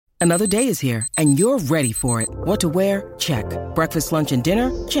Another day is here, and you're ready for it. What to wear? Check. Breakfast, lunch, and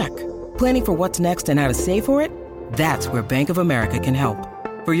dinner? Check. Planning for what's next and how to save for it? That's where Bank of America can help.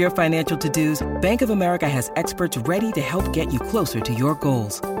 For your financial to-dos, Bank of America has experts ready to help get you closer to your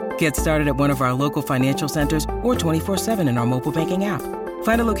goals. Get started at one of our local financial centers or 24/7 in our mobile banking app.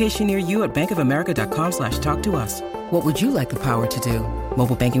 Find a location near you at bankofamerica.com/talktous. What would you like the power to do?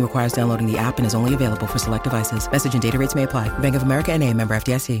 Mobile banking requires downloading the app and is only available for select devices. Message and data rates may apply. Bank of America N.A., member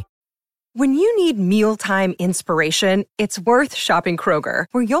FDIC. When you need mealtime inspiration, it's worth shopping Kroger,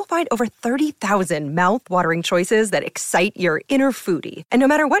 where you'll find over 30,000 mouth-watering choices that excite your inner foodie. And no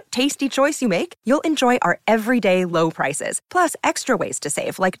matter what tasty choice you make, you'll enjoy our everyday low prices, plus extra ways to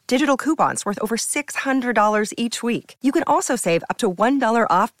save, like digital coupons worth over $600 each week. You can also save up to $1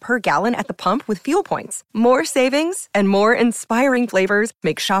 off per gallon at the pump with fuel points. More savings and more inspiring flavors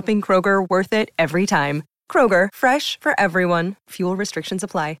make shopping Kroger worth it every time. Kroger, fresh for everyone. Fuel restrictions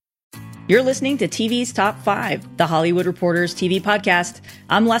apply. You're listening to TV's Top 5, the Hollywood Reporter's TV podcast.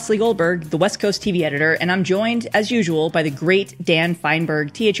 I'm Leslie Goldberg, the West Coast TV editor, and I'm joined, as usual, by the great Dan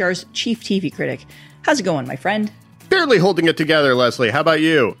Feinberg, THR's chief TV critic. How's it going, my friend? Barely holding it together, Leslie. How about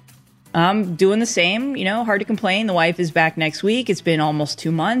you? I'm doing the same. You know, hard to complain. The wife is back next week. It's been almost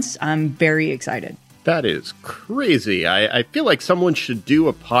 2 months. I'm very excited. That is crazy. I feel like someone should do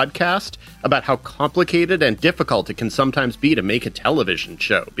a podcast about how complicated and difficult it can sometimes be to make a television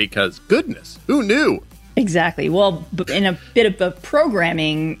show, because goodness, who knew? Exactly. Well, in a bit of a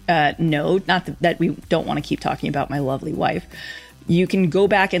programming note, not that we don't want to keep talking about my lovely wife, you can go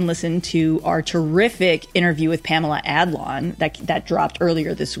back and listen to our terrific interview with Pamela Adlon that dropped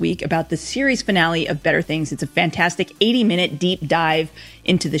earlier this week about the series finale of Better Things. It's a fantastic 80-minute deep dive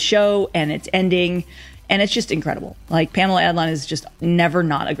into the show and its ending, and it's just incredible. Like, Pamela Adlon is just never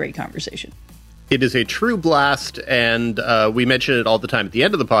not a great conversation. It is a true blast, and we mention it all the time at the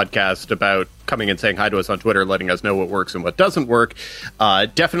end of the podcast about coming and saying hi to us on Twitter, letting us know what works and what doesn't work.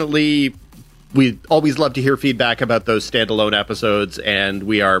 Definitely, we always love to hear feedback about those standalone episodes, and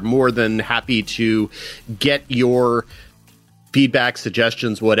we are more than happy to get your feedback,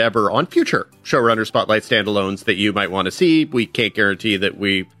 suggestions, whatever, on future Showrunner Spotlight standalones that you might want to see. We can't guarantee that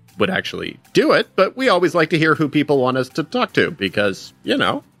we would actually do it, but we always like to hear who people want us to talk to, because, you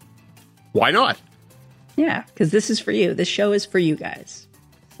know, why not? Yeah, because this is for you. This show is for you guys.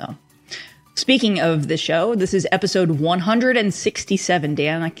 So, speaking of the show, this is episode 167,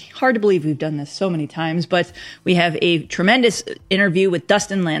 Dan. Hard to believe we've done this so many times, but we have a tremendous interview with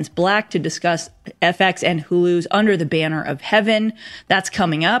Dustin Lance Black to discuss FX and Hulu's Under the Banner of Heaven. That's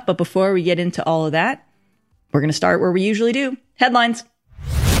coming up, but before we get into all of that, we're going to start where we usually do. Headlines.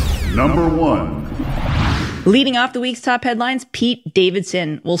 Number 1. Leading off the week's top headlines, Pete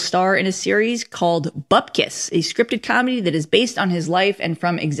Davidson will star in a series called Bupkis, a scripted comedy that is based on his life and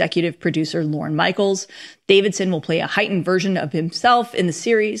from executive producer Lorne Michaels. Davidson will play a heightened version of himself in the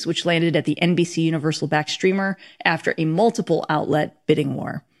series, which landed at the NBC Universal-backed streamer after a multiple outlet bidding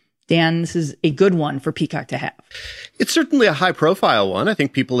war. Dan, this is a good one for Peacock to have. It's certainly a high-profile one. I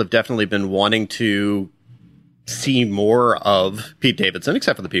think people have definitely been wanting to see more of Pete Davidson,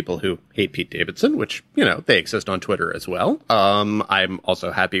 except for the people who hate Pete Davidson, which, you know, they exist on Twitter as well. I'm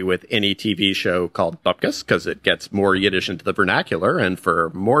also happy with any TV show called Bupkis, because it gets more Yiddish into the vernacular. And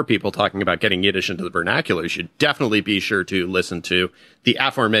for more people talking about getting Yiddish into the vernacular, you should definitely be sure to listen to the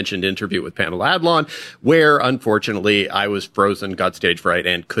aforementioned interview with Pamela Adlon, where, unfortunately, I was frozen, got stage fright,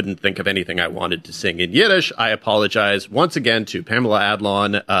 and couldn't think of anything I wanted to sing in Yiddish. I apologize once again to Pamela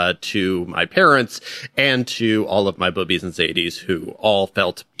Adlon, to my parents, and to all of my boobies and zadies who all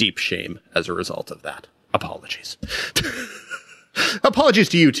felt deep shame as a result of that. Apologies. Apologies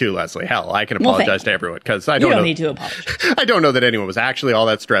to you too, Leslie. Hell, I can apologize to everyone, because I don't know. Need to apologize. I don't know that anyone was actually all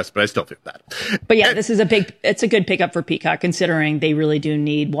that stressed, but I still feel bad. But yeah, this is it's a good pickup for Peacock, considering they really do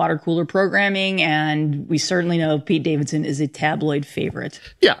need water cooler programming, and we certainly know Pete Davidson is a tabloid favorite.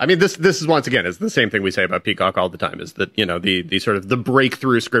 Yeah, I mean, this is once again is the same thing we say about Peacock all the time, is that, you know, the sort of the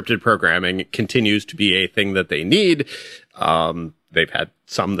breakthrough scripted programming continues to be a thing that they need. They've had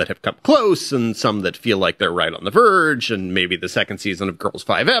some that have come close and some that feel like they're right on the verge, and maybe the second season of Girls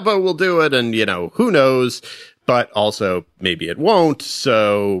 5 Evo will do it, and, you know, who knows, but also maybe it won't.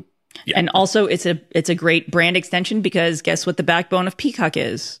 So, yeah. And also it's a great brand extension, because guess what the backbone of Peacock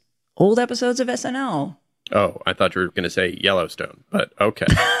is? Old episodes of SNL. Oh, I thought you were going to say Yellowstone, but okay.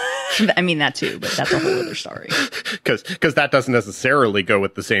 I mean, that too, but that's a whole other story. Because that doesn't necessarily go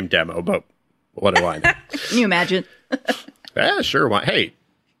with the same demo, but what do I know? Can you imagine? Yeah, sure. Why? Hey,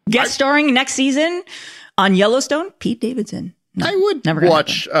 guest starring next season on Yellowstone, Pete Davidson. No, I would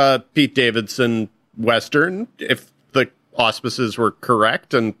watch Pete Davidson Western if the auspices were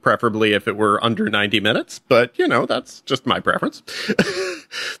correct, and preferably if it were under 90 minutes. But, that's just my preference.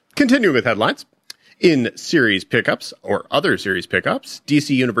 Continuing with headlines. In series pickups, or other series pickups,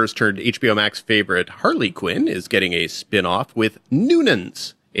 DC Universe turned HBO Max favorite Harley Quinn is getting a spin-off with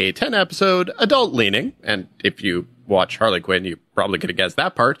Noonans, a 10-episode adult-leaning, and if you watch Harley Quinn, you probably could have guessed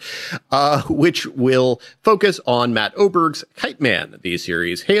that part, which will focus on Matt Oberg's Kite Man. The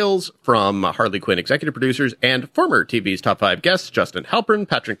series hails from Harley Quinn executive producers and former TV's Top 5 guests Justin Halpern,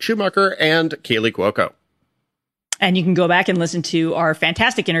 Patrick Schumacher, and Kaylee Cuoco. And you can go back and listen to our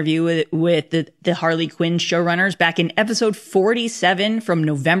fantastic interview with the Harley Quinn showrunners back in episode 47 from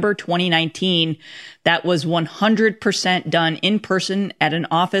November 2019. That was 100% done in person at an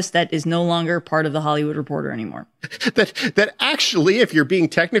office that is no longer part of the Hollywood Reporter anymore. That actually, if you're being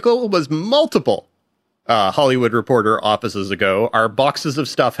technical, was multiple Hollywood Reporter offices ago. Our boxes of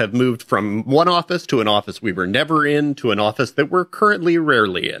stuff have moved from one office to an office we were never in to an office that we're currently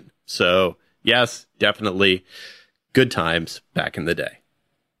rarely in. So, yes, definitely. Good times back in the day.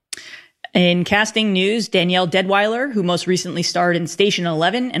 In casting news, Danielle Deadwyler, who most recently starred in Station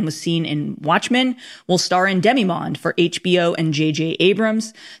 11 and was seen in Watchmen, will star in Demimonde for HBO and J.J.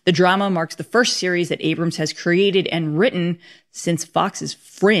 Abrams. The drama marks the first series that Abrams has created and written since Fox's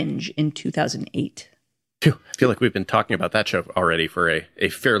Fringe in 2008. Phew, I feel like we've been talking about that show already for a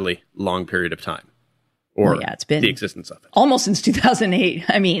fairly long period of time. Or it's been the existence of it. Almost since 2008.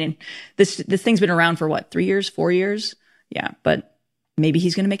 I mean, this thing's been around for what, 3 years, 4 years? Yeah, but maybe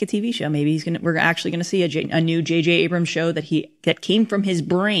he's going to make a TV show. Maybe we're actually going to see a new J.J. Abrams show that came from his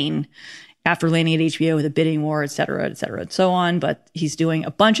brain after landing at HBO with a bidding war, et cetera, and so on. But he's doing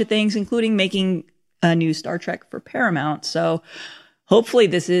a bunch of things, including making a new Star Trek for Paramount. So hopefully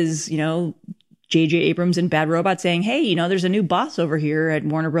this is, J.J. Abrams and Bad Robot saying, hey, there's a new boss over here at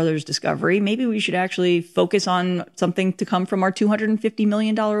Warner Brothers Discovery. Maybe we should actually focus on something to come from our $250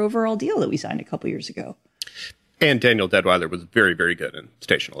 million overall deal that we signed a couple years ago. And Danielle Deadwyler was very, very good in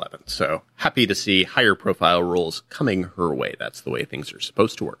Station 11. So happy to see higher profile roles coming her way. That's the way things are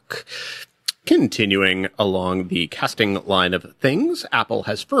supposed to work. Continuing along the casting line of things, Apple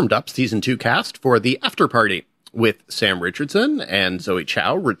has firmed up season 2 cast for The After Party, with Sam Richardson and Zoe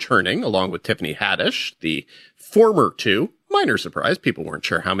Chow returning, along with Tiffany Haddish, the former two. Minor surprise, people weren't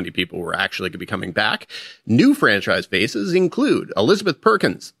sure how many people were actually going to be coming back. New franchise faces include Elizabeth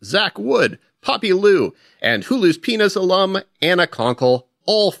Perkins, Zach Wood, Poppy Liu, and Hulu's Penis alum Anna Konkle,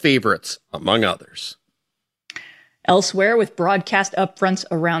 all favorites, among others. Elsewhere, with broadcast upfronts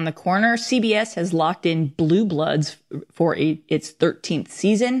around the corner, CBS has locked in Blue Bloods for its 13th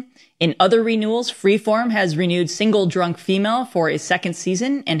season. In other renewals, Freeform has renewed Single Drunk Female for a second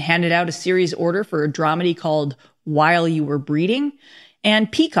season and handed out a series order for a dramedy called While You Were Breeding.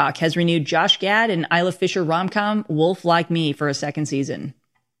 And Peacock has renewed Josh Gad and Isla Fisher rom-com Wolf Like Me for a second season.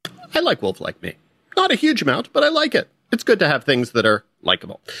 I like Wolf Like Me. Not a huge amount, but I like it. It's good to have things that are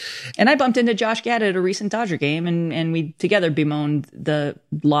likable. And I bumped into Josh Gad at a recent Dodger game, and we together bemoaned the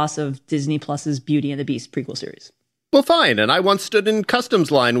loss of Disney Plus's Beauty and the Beast prequel series. Well, fine. And I once stood in customs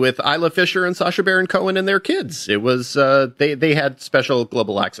line with Isla Fisher and Sacha Baron Cohen and their kids. It was, they had special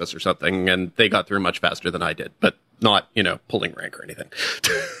global access or something, and they got through much faster than I did, but not, pulling rank or anything.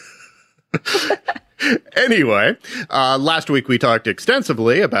 Anyway, last week we talked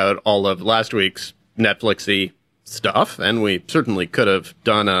extensively about all of last week's Netflix-y stuff, and we certainly could have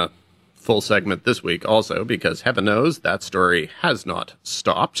done a full segment this week also, because heaven knows that story has not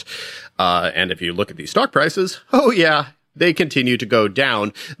stopped. And if you look at these stock prices, oh yeah, they continue to go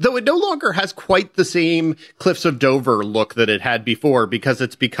down, though it no longer has quite the same Cliffs of Dover look that it had before, because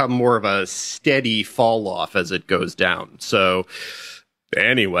it's become more of a steady fall off as it goes down. So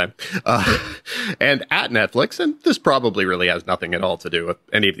anyway, and at Netflix, and this probably really has nothing at all to do with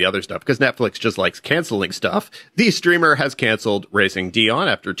any of the other stuff, because Netflix just likes canceling stuff. The streamer has canceled Racing Dion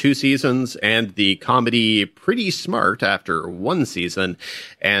after 2 seasons, and the comedy Pretty Smart after 1 season.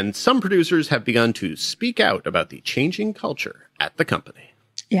 And some producers have begun to speak out about the changing culture at the company.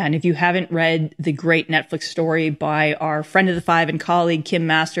 Yeah, and if you haven't read the great Netflix story by our friend of the five and colleague, Kim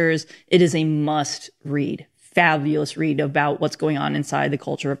Masters, it is a must read. Fabulous read about what's going on inside the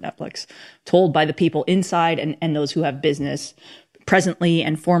culture of Netflix, told by the people inside and those who have business presently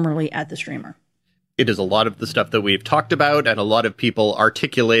and formerly at the streamer. It is a lot of the stuff that we've talked about, and a lot of people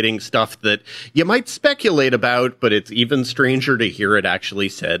articulating stuff that you might speculate about, but it's even stranger to hear it actually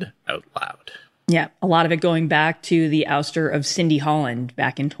said out loud. Yeah, a lot of it going back to the ouster of Cindy Holland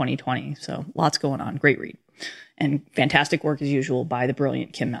back in 2020. So lots going on. Great read. And fantastic work as usual by the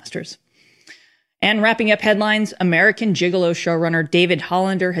brilliant Kim Masters. And wrapping up headlines, American Gigolo showrunner David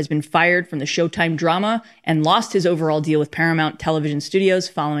Hollander has been fired from the Showtime drama and lost his overall deal with Paramount Television Studios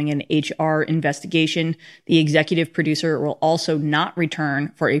following an HR investigation. The executive producer will also not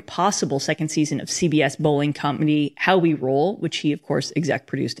return for a possible second season of CBS bowling comedy How We Roll, which he, of course, exec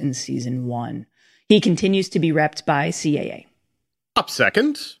produced in season 1. He continues to be repped by CAA. Up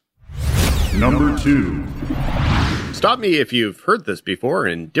second. Number 2. Stop me if you've heard this before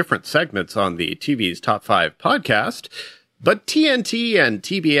in different segments on the TV's Top 5 podcast, but TNT and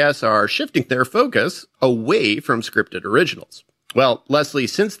TBS are shifting their focus away from scripted originals. Well, Leslie,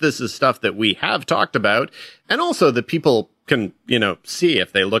 since this is stuff that we have talked about, and also that people can, see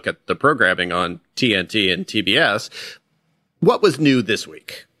if they look at the programming on TNT and TBS, what was new this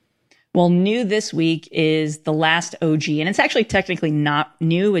week? Well, new this week is The Last OG, and it's actually technically not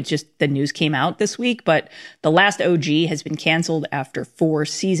new. It's just the news came out this week, but The Last OG has been canceled after 4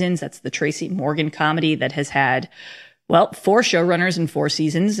 seasons. That's the Tracy Morgan comedy that has had, 4 showrunners in 4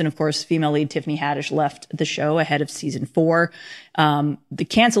 seasons. And of course, female lead Tiffany Haddish left the show ahead of season 4. The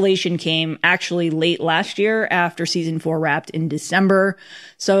cancellation came actually late last year after season 4 wrapped in December.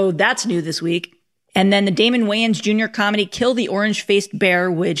 So that's new this week. And then the Damon Wayans Jr. comedy Kill the Orange-Faced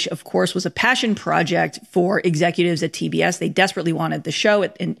Bear, which of course was a passion project for executives at TBS. They desperately wanted the show.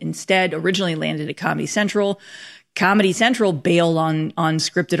 It instead originally landed at Comedy Central. Comedy Central bailed on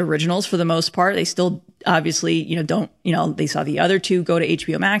scripted originals for the most part. They still obviously, they saw the other 2 go to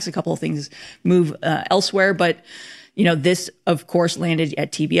HBO Max. A couple of things move elsewhere, but this, of course, landed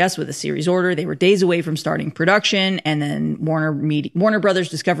at TBS with a series order. They were days away from starting production, and then Warner Brothers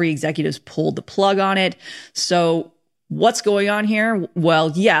Discovery executives pulled the plug on it. So what's going on here?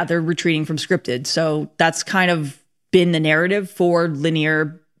 Well, yeah, they're retreating from scripted. So that's kind of been the narrative for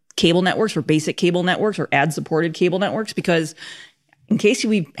linear cable networks, or basic cable networks, or ad-supported cable networks, because in case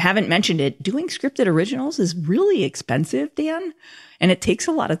we haven't mentioned it, doing scripted originals is really expensive, Dan. And it takes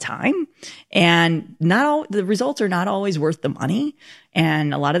a lot of time, and the results are not always worth the money.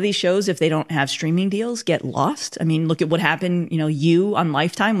 And a lot of these shows, if they don't have streaming deals, get lost. I mean, look at what happened. You on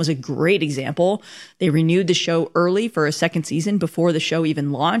Lifetime was a great example. They renewed the show early for a second season before the show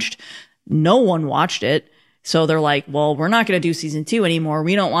even launched. No one watched it. So they're like, well, we're not going to do season 2 anymore.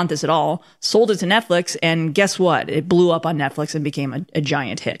 We don't want this at all. Sold it to Netflix. And guess what? It blew up on Netflix and became a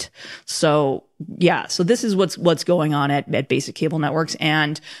giant hit. So yeah, so this is what's going on at basic cable networks.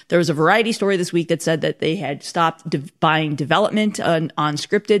 And there was a Variety story this week that said that they had stopped buying development on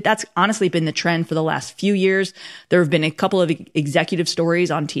scripted. That's honestly been the trend for the last few years. There have been a couple of executive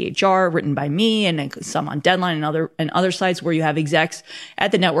stories on THR written by me, and some on Deadline and other sites where you have execs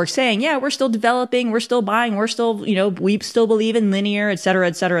at the network saying, yeah, we're still developing, we're still buying, we're still, we still believe in linear, et cetera,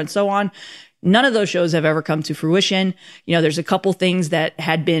 and so on. None of those shows have ever come to fruition. There's a couple things that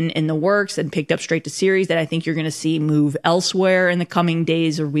had been in the works and picked up straight to series that I think you're going to see move elsewhere in the coming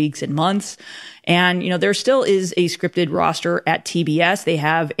days or weeks and months. And, there still is a scripted roster at TBS. They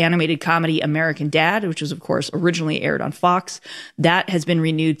have animated comedy American Dad, which was, of course, originally aired on Fox. That has been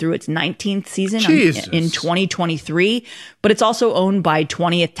renewed through its 19th season in 2023. But it's also owned by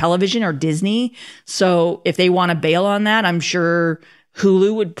 20th Television or Disney. So if they want to bail on that, I'm sure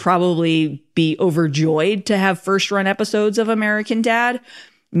Hulu would probably be overjoyed to have first-run episodes of American Dad.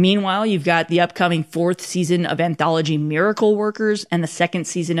 Meanwhile, you've got the upcoming 4th season of anthology Miracle Workers and the 2nd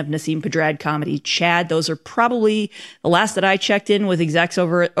season of Nasim Pedrad comedy Chad. Those are probably, the last that I checked in with execs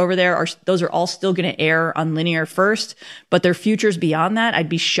over there, those are all still going to air on linear first, but their futures beyond that, I'd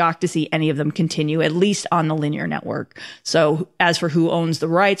be shocked to see any of them continue, at least on the linear network. So as for who owns the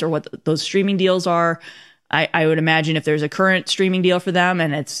rights or what those streaming deals are, I would imagine if there's a current streaming deal for them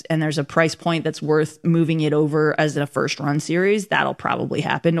and there's a price point that's worth moving it over as a first run series, that'll probably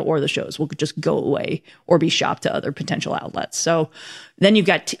happen, or the shows will just go away or be shopped to other potential outlets. So then you've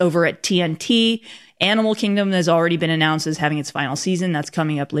got over at TNT, Animal Kingdom has already been announced as having its final season. That's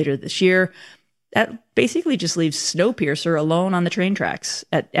coming up later this year. That basically just leaves Snowpiercer alone on the train tracks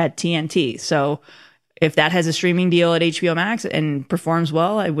at TNT. So if that has a streaming deal at HBO Max and performs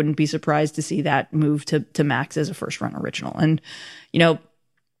well, I wouldn't be surprised to see that move to Max as a first run original. And,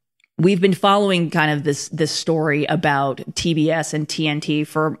 we've been following kind of this story about TBS and TNT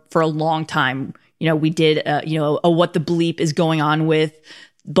for a long time. We did, a What the Bleep is going on with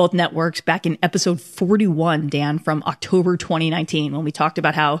both networks back in episode 41, Dan, from October 2019, when we talked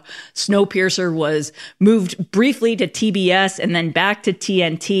about how Snowpiercer was moved briefly to TBS and then back to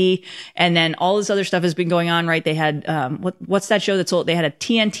TNT. And then all this other stuff has been going on, right? They had, what's that show that's old? They had a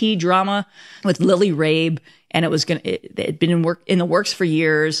TNT drama with Lily Rabe and it had been in the works for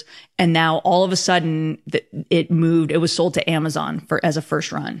years. And now all of a sudden it was sold to Amazon as a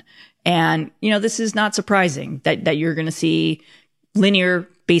first run. And, this is not surprising that you're going to see linear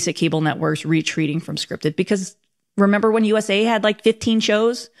basic cable networks retreating from scripted, because remember when USA had like 15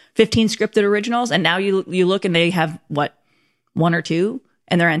 shows, 15 scripted originals, and now you look and they have what, 1 or 2,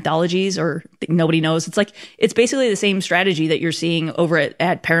 and they're anthologies or nobody knows. It's basically the same strategy that you're seeing over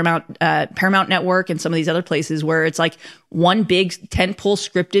at Paramount Network and some of these other places, where it's like one big tentpole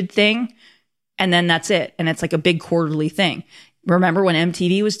scripted thing, and then that's it. And it's like a big quarterly thing. Remember when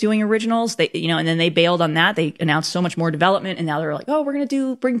MTV was doing originals, and then they bailed on that. They announced so much more development, and now they're like, oh, we're going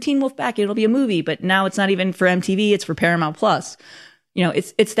to bring Teen Wolf back. It'll be a movie. But now it's not even for MTV. It's for Paramount Plus.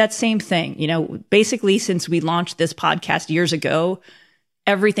 It's that same thing. Basically since we launched this podcast years ago,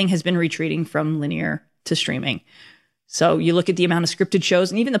 everything has been retreating from linear to streaming. So you look at the amount of scripted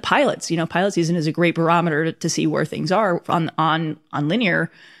shows and even the pilots, pilot season is a great barometer to see where things are on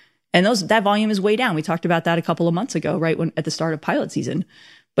linear. And that volume is way down. We talked about that a couple of months ago, right at the start of pilot season.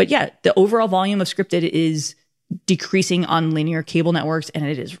 But yeah, the overall volume of scripted is decreasing on linear cable networks, and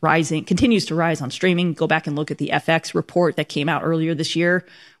it is rising, continues to rise on streaming. Go back and look at the FX report that came out earlier this year.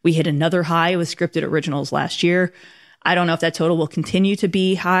 We hit another high with scripted originals last year. I don't know if that total will continue to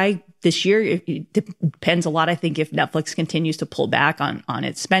be high this year. It depends a lot, I think, if Netflix continues to pull back on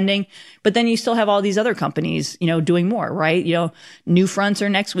its spending. But then you still have all these other companies, doing more, right? New fronts are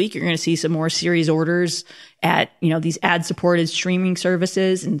next week. You're going to see some more series orders at, these ad-supported streaming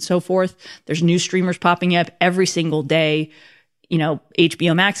services and so forth. There's new streamers popping up every single day.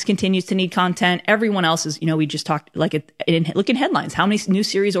 HBO Max continues to need content. Everyone else is, we just talked, look in headlines. How many new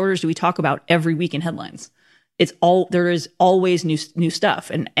series orders do we talk about every week in headlines? There is always new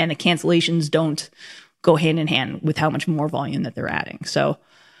stuff, and the cancellations don't go hand in hand with how much more volume that they're adding. So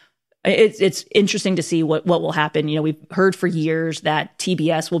it's interesting to see what will happen. We've heard for years that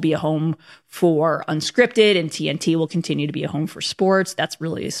TBS will be a home for unscripted and TNT will continue to be a home for sports. That's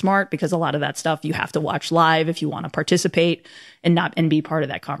really smart, because a lot of that stuff you have to watch live if you want to participate and be part of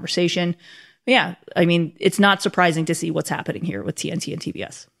that conversation. But yeah, it's not surprising to see what's happening here with TNT and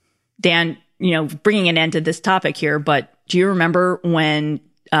TBS. Dan, bringing an end to this topic here, but do you remember when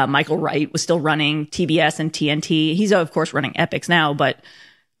Michael Wright was still running TBS and TNT? He's, of course, running Epix now, but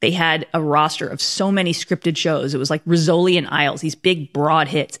they had a roster of so many scripted shows. It was like Rizzoli and Isles, these big, broad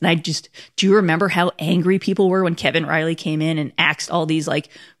hits. And do you remember how angry people were when Kevin Reilly came in and axed all these like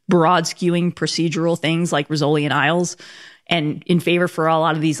broad skewing procedural things like Rizzoli and Isles, and in favor for a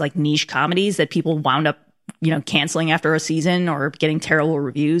lot of these like niche comedies that people wound up canceling after a season or getting terrible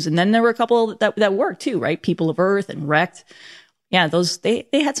reviews. And then there were a couple that worked too, right? People of Earth and Wrecked. Yeah, they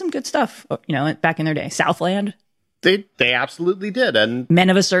had some good stuff, back in their day. Southland. They absolutely did. And Men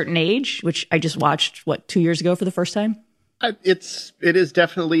of a Certain Age, which I just watched, 2 years ago for the first time? It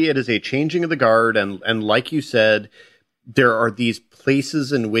is a changing of the guard. And like you said, there are these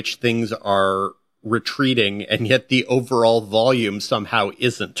places in which things are retreating, and yet the overall volume somehow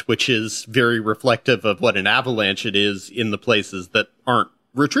isn't, which is very reflective of what an avalanche it is in the places that aren't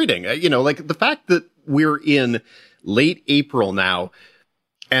retreating. Like the fact that we're in late April now,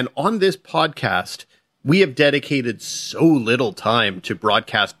 and on this podcast, we have dedicated so little time to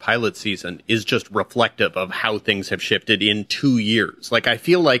broadcast pilot season is just reflective of how things have shifted in 2 years. Like, I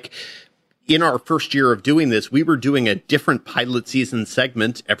feel like in our first year of doing this, we were doing a different pilot season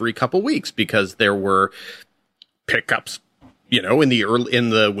segment every couple weeks, because there were pickups, in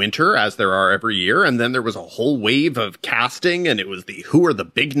the winter, as there are every year. And then there was a whole wave of casting, and it was who are the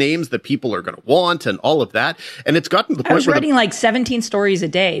big names that people are going to want and all of that. And it's gotten to the point I was writing like 17 stories a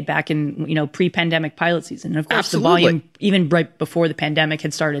day back in, pre-pandemic pilot season. And of course, absolutely, the volume, even right before the pandemic,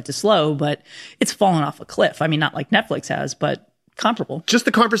 had started to slow, but it's fallen off a cliff. Not like Netflix has, but comparable. Just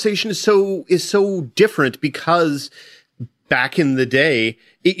the conversation is so different, because back in the day,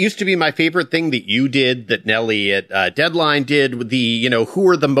 it used to be my favorite thing that you did, that Nelly at Deadline did, with the, who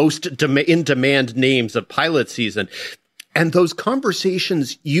are the most in-demand names of pilot season. And those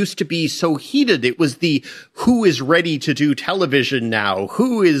conversations used to be so heated. It was who is ready to do television now?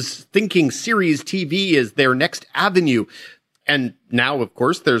 Who is thinking series TV is their next avenue? And now, of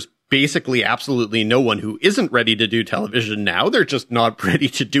course, there's basically absolutely no one who isn't ready to do television now. They're just not ready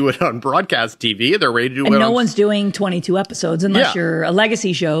to do it on broadcast TV. They're ready to do it. And no one's doing 22 episodes unless you're a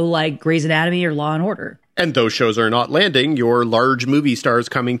legacy show like Grey's Anatomy or Law and Order. And those shows are not landing your large movie stars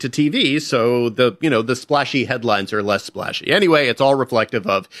coming to TV. So the splashy headlines are less splashy. Anyway, it's all reflective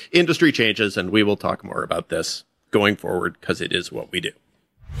of industry changes, and we will talk more about this going forward, because it is what we do.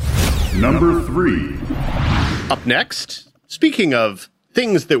 Number 3. Up next, speaking of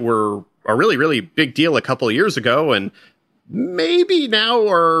things that were a really, really big deal a couple of years ago, and maybe now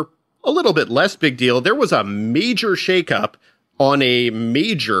are a little bit less big deal. There was a major shakeup on a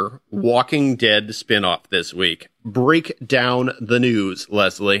major Walking Dead spinoff this week. Break down the news,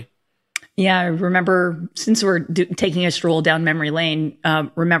 Leslie. Yeah, I remember, since we're taking a stroll down memory lane,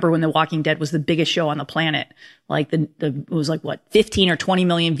 remember when The Walking Dead was the biggest show on the planet? Like it was like, what, 15 or 20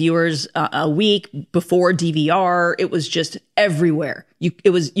 million viewers a week before DVR. It was just everywhere. You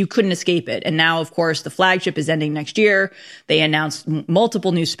couldn't escape it. And now, of course, the flagship is ending next year. They announced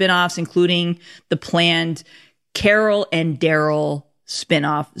multiple new spinoffs, including the planned Carol and Daryl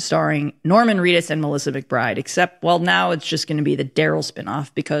spinoff starring Norman Reedus and Melissa McBride, except, well, now it's just going to be the Daryl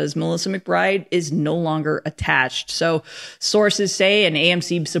spinoff because Melissa McBride is no longer attached. So sources say, and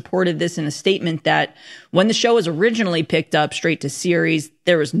AMC supported this in a statement, that when the show was originally picked up straight to series,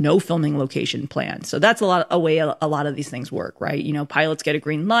 there was no filming location planned. So that's a way a lot of these things work, right? You know, pilots get a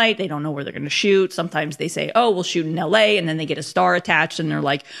green light. They don't know where they're going to shoot. Sometimes they say, oh, we'll shoot in LA, and then they get a star attached and they're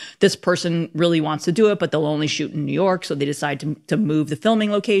like, this person really wants to do it, but they'll only shoot in New York. So they decide to move the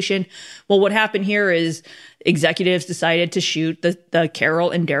filming location. Well, what happened here is executives decided to shoot the Carol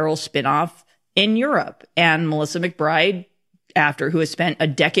and Daryl spinoff in Europe, and Melissa McBride, who has spent a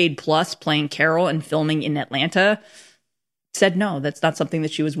decade plus playing Carol and filming in Atlanta, said no, that's not something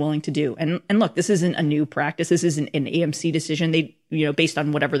that she was willing to do. And look, this isn't a new practice. This isn't an AMC decision. They, based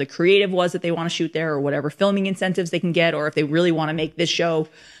on whatever the creative was that they want to shoot there, or whatever filming incentives they can get, or if they really want to make this show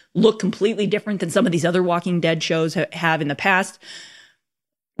look completely different than some of these other Walking Dead shows have in the past.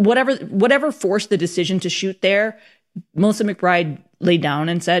 Whatever forced the decision to shoot there, Melissa McBride laid down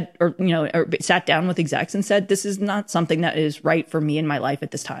and said, or sat down with execs and said, this is not something that is right for me in my life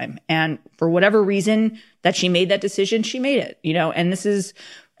at this time. And for whatever reason that she made that decision, she made it, and this is,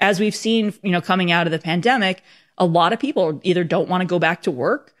 as we've seen, coming out of the pandemic, a lot of people either don't want to go back to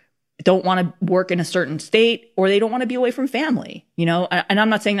work, don't want to work in a certain state, or they don't want to be away from family, and I'm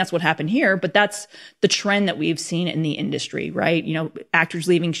not saying that's what happened here, but that's the trend that we've seen in the industry, right? Actors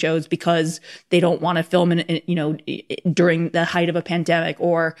leaving shows because they don't want to film during the height of a pandemic,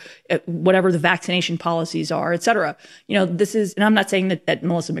 or whatever the vaccination policies are, et cetera. This is, and I'm not saying that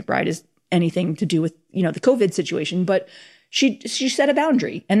Melissa McBride is anything to do with, the COVID situation, but she set a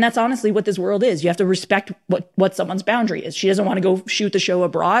boundary. And that's honestly what this world is. You have to respect what someone's boundary is. She doesn't want to go shoot the show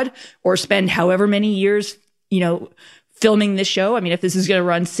abroad or spend however many years, filming this show. I mean, if this is going to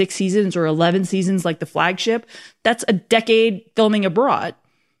run 6 seasons or 11 seasons like the flagship, that's a decade filming abroad.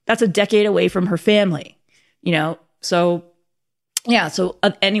 That's a decade away from her family, So yeah. So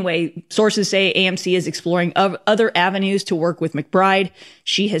anyway, sources say AMC is exploring other avenues to work with McBride.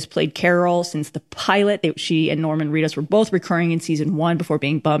 She has played Carol since the pilot. She and Norman Reedus were both recurring in season 1 before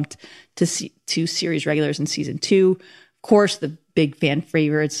being bumped to series regulars in season 2. Of course, the big fan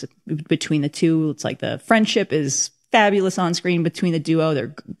favorites between the two. It's like the friendship is fabulous on screen between the duo.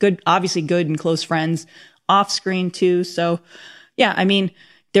 They're good, obviously good and close friends off screen too. So yeah, I mean,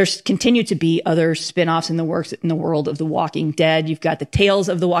 there's continued to be other spinoffs in the works in the world of The Walking Dead. You've got the Tales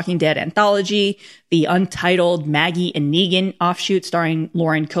of the Walking Dead anthology, the untitled Maggie and Negan offshoot starring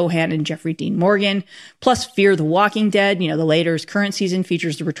Lauren Cohan and Jeffrey Dean Morgan, plus Fear the Walking Dead. The latest current season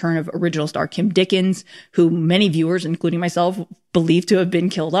features the return of original star Kim Dickens, who many viewers, including myself, believed to have been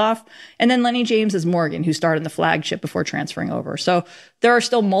killed off. And then Lenny James as Morgan, who starred in the flagship before transferring over. So there are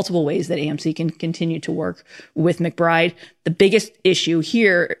still multiple ways that AMC can continue to work with McBride. The biggest issue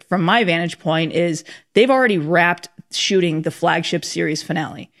here, from my vantage point, is they've already wrapped shooting the flagship series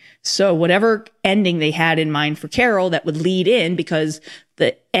finale. So whatever ending they had in mind for Carol that would lead in, because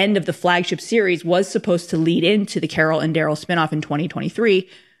the end of the flagship series was supposed to lead into the Carol and Daryl spinoff in 2023,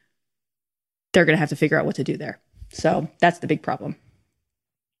 they're going to have to figure out what to do there. So that's the big problem.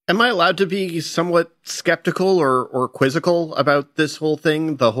 Am I allowed to be somewhat skeptical or quizzical about this whole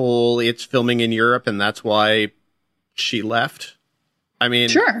thing? It's filming in Europe and that's why she left? I mean,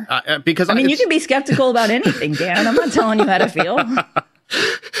 sure. Because you can be skeptical about anything, Dan. I'm not telling you how to feel.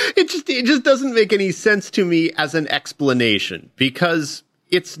 It just doesn't make any sense to me as an explanation, because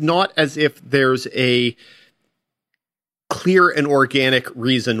it's not as if there's a clear and organic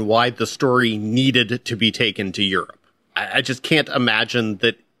reason why the story needed to be taken to Europe. I just can't imagine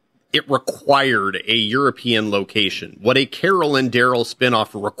that it required a European location. What a Carol and Daryl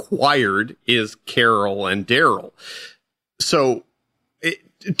spinoff required is Carol and Daryl. So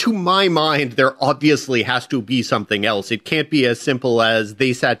to my mind, there obviously has to be something else. It can't be as simple as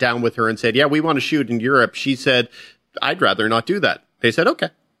they sat down with her and said, yeah, we want to shoot in Europe. She said, I'd rather not do that. They said, okay.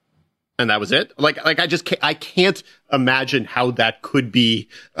 and that was it. Like I can't imagine how that could be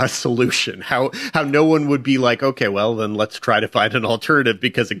a solution. How no one would be like, okay, well then let's try to find an alternative,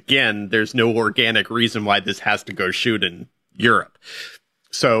 because again, there's no organic reason why this has to go shoot in Europe.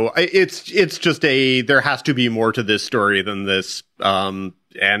 So it's just there has to be more to this story than this.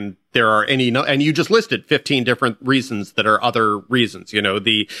 And there are and you just listed 15 different reasons that are other reasons,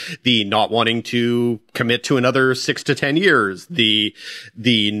 the not wanting to commit to another 6 to 10 years, the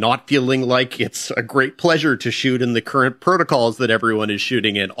not feeling like it's a great pleasure to shoot in the current protocols that everyone is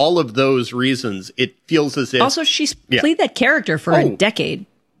shooting in. All of those reasons, it feels as if. Also, she's played that character for a decade.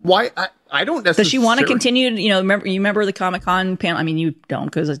 Why? I don't necessarily. Does she want to continue? Remember the Comic-Con panel? I mean, you don't,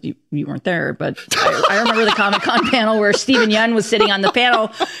 because you weren't there, but I remember the Comic-Con panel where Steven Yeun was sitting on the panel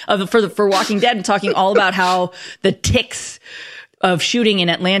for Walking Dead and talking all about how the ticks of shooting in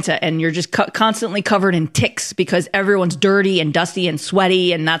Atlanta, and you're just constantly covered in ticks because everyone's dirty and dusty and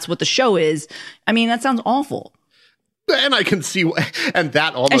sweaty, and that's what the show is. I mean, that sounds awful. And I can see, and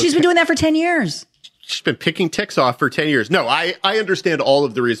that almost. And she's been doing that for 10 years. She's been picking ticks off for 10 years. No, I understand all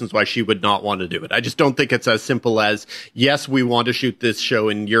of the reasons why she would not want to do it. I just don't think it's as simple as, yes, we want to shoot this show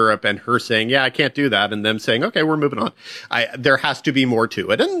in Europe, and her saying, yeah, I can't do that, and them saying, okay, we're moving on. There has to be more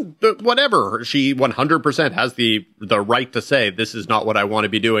to it. And whatever, she 100% has the right to say, this is not what I want to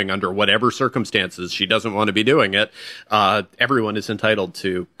be doing under whatever circumstances. She doesn't want to be doing it. Everyone is entitled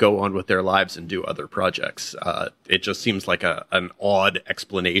to go on with their lives and do other projects. It just seems like an odd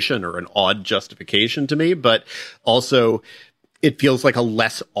explanation or an odd justification to me, but also it feels like a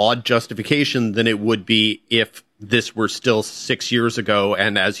less odd justification than it would be if this were still 6 years ago,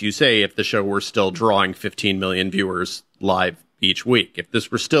 and as you say, if the show were still drawing 15 million viewers live each week. If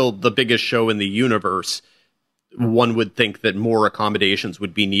this were still the biggest show in the universe, one would think that more accommodations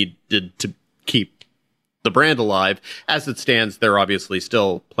would be needed to keep the brand alive. As it stands, they're obviously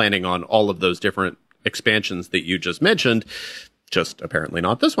still planning on all of those different expansions that you just mentioned, just apparently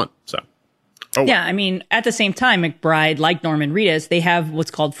not this one. So. Oh. Yeah, I mean, at the same time, McBride, like Norman Reedus, they have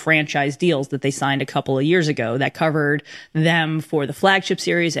what's called franchise deals that they signed a couple of years ago that covered them for the flagship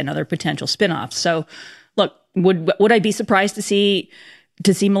series and other potential spinoffs. So, look, would I be surprised to see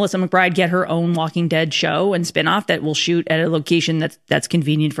Melissa McBride get her own Walking Dead show and spinoff that will shoot at a location that's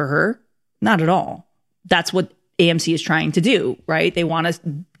convenient for her? Not at all. That's what AMC is trying to do, right? They want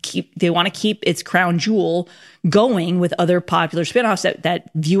to keep its crown jewel going with other popular spinoffs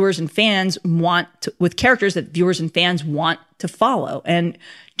that viewers and fans want to, with characters that viewers and fans want to follow. And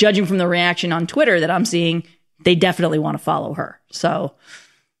judging from the reaction on Twitter that I'm seeing, they definitely want to follow her. So,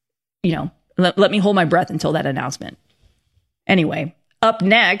 let me hold my breath until that announcement. Anyway, up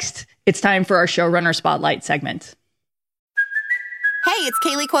next, it's time for our showrunner spotlight segment. Hey, it's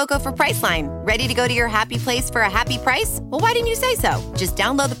Kaylee Cuoco for Priceline. Ready to go to your happy place for a happy price? Well, why didn't you say so? Just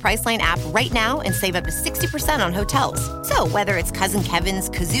download the Priceline app right now and save up to 60% on hotels. So whether it's Cousin Kevin's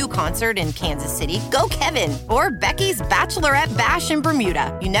Kazoo Concert in Kansas City, go Kevin, or Becky's Bachelorette Bash in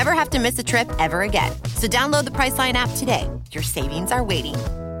Bermuda, you never have to miss a trip ever again. So download the Priceline app today. Your savings are waiting.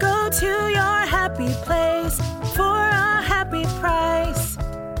 Go to your happy place for a happy price.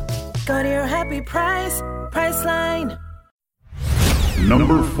 Go to your happy price, Priceline.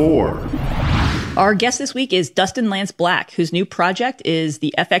 Number 4. Our guest this week is Dustin Lance Black, whose new project is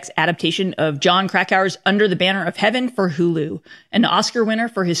the FX adaptation of Jon Krakauer's Under the Banner of Heaven for Hulu. An Oscar winner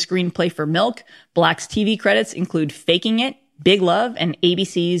for his screenplay for Milk, Black's TV credits include Faking It, Big Love, and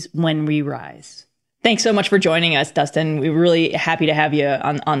ABC's When We Rise. Thanks so much for joining us, Dustin. We're really happy to have you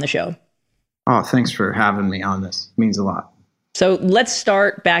on the show. Oh, thanks for having me on this. It means a lot. So let's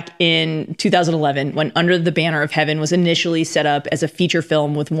start back in 2011 when Under the Banner of Heaven was initially set up as a feature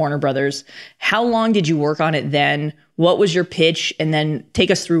film with Warner Brothers. How long did you work on it then? What was your pitch? And then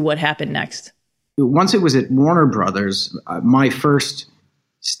take us through what happened next. Once it was at Warner Brothers, my first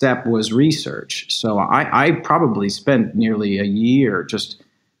step was research. So I probably spent nearly a year just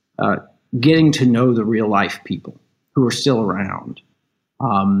getting to know the real life people who are still around.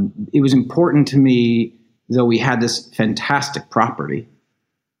 It was important to me, though we had this fantastic property,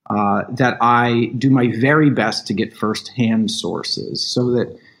 that I do my very best to get firsthand sources so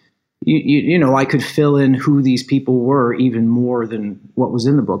that, I could fill in who these people were even more than what was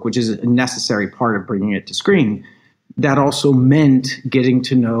in the book, which is a necessary part of bringing it to screen. That also meant getting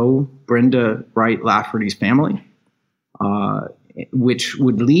to know Brenda Wright Lafferty's family, which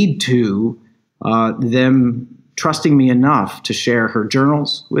would lead to them trusting me enough to share her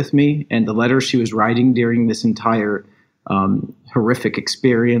journals with me and the letters she was writing during this entire horrific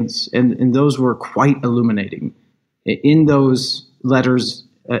experience. And those were quite illuminating. In those letters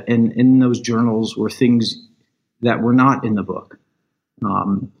and in those journals were things that were not in the book.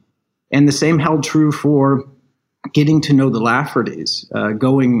 And the same held true for getting to know the Laffertys,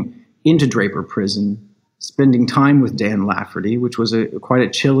 going into Draper Prison, spending time with Dan Lafferty, which was quite a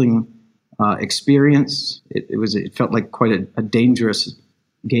chilling experience. It felt like quite a dangerous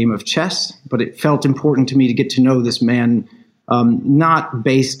game of chess, but it felt important to me to get to know this man, not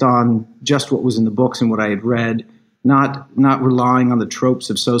based on just what was in the books and what I had read, not relying on the tropes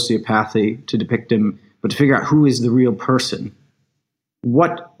of sociopathy to depict him, but to figure out who is the real person.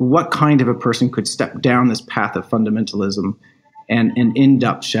 What kind of a person could step down this path of fundamentalism and end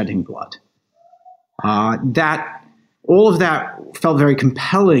up shedding blood? That all of that felt very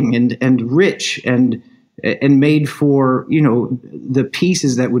compelling and rich and made for, the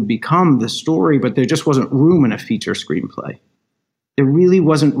pieces that would become the story, but there just wasn't room in a feature screenplay. There really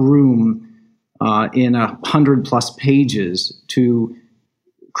wasn't room in 100+ pages to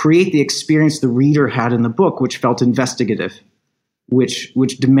create the experience the reader had in the book, which felt investigative, which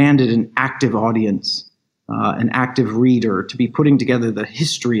demanded an active audience, an active reader to be putting together the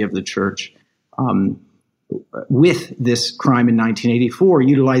history of the church with this crime in 1984,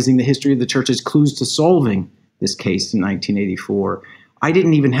 utilizing the history of the church as clues to solving this case in 1984. I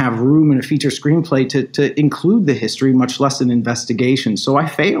didn't even have room in a feature screenplay to include the history, much less an investigation. So I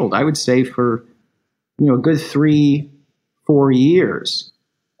failed, I would say, for a good 3-4 years.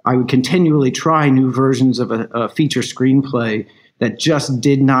 I would continually try new versions of a feature screenplay that just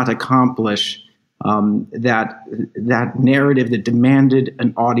did not accomplish that narrative that demanded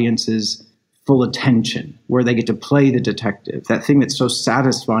an audience's full attention, where they get to play the detective, that thing that's so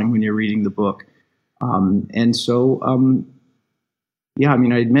satisfying when you're reading the book. I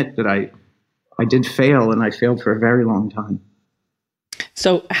admit that I did fail, and I failed for a very long time.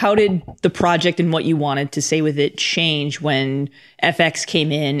 So how did the project and what you wanted to say with it change when FX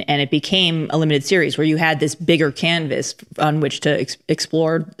came in and it became a limited series where you had this bigger canvas on which to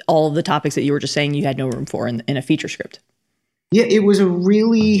explore all of the topics that you were just saying you had no room for in a feature script? Yeah, it was a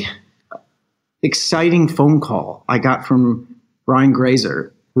really exciting phone call I got from Brian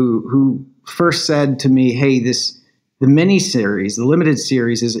Grazer, who first said to me, hey, the miniseries, the limited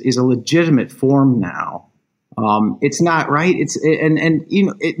series is a legitimate form now. It's not right.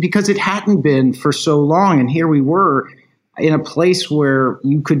 Because it hadn't been for so long. And here we were in a place where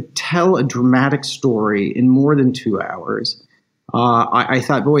you could tell a dramatic story in more than 2 hours. I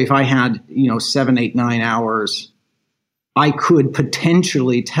thought, boy, if I had, 7, 8, 9 hours, I could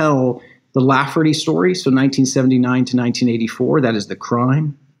potentially tell the Lafferty story. So 1979 to 1984, that is the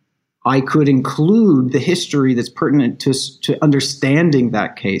crime. I could include the history that's pertinent to understanding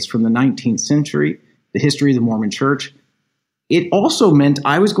that case from the 19th century, the history of the Mormon Church. It also meant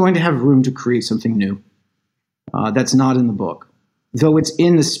I was going to have room to create something new that's not in the book. Though it's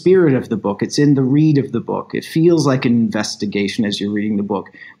in the spirit of the book, it's in the read of the book. It feels like an investigation as you're reading the book.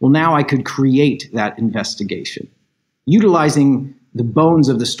 Well, now I could create that investigation, utilizing the bones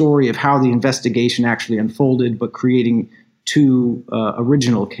of the story of how the investigation actually unfolded, but creating two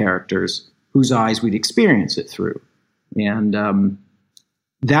original characters whose eyes we'd experience it through. And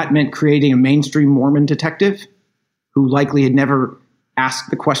that meant creating a mainstream Mormon detective who likely had never asked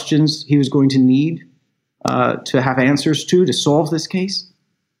the questions he was going to need to have answers to solve this case.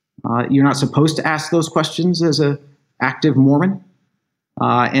 You're not supposed to ask those questions as an active Mormon.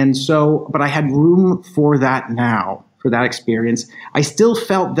 But I had room for that now, for that experience. I still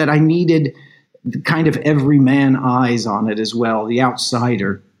felt that I needed the kind of everyman eyes on it as well, the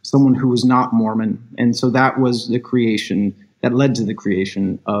outsider, someone who was not Mormon. And so that was the creation that led to the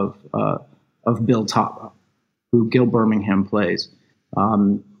creation of Bill Tapa, who Gil Birmingham plays,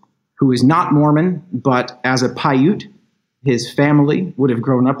 who is not Mormon, but as a Paiute, his family would have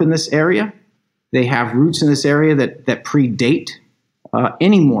grown up in this area. They have roots in this area that predate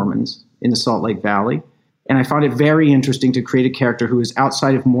any Mormons in the Salt Lake Valley. And I found it very interesting to create a character who is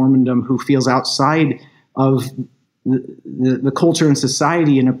outside of Mormondom, who feels outside of the culture and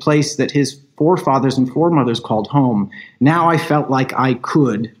society in a place that his forefathers and foremothers called home. Now I felt like I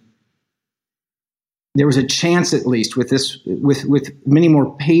could. There was a chance, at least, with many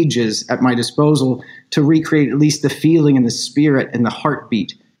more pages at my disposal, to recreate at least the feeling and the spirit and the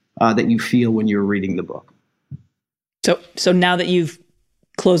heartbeat that you feel when you're reading the book. So now that you've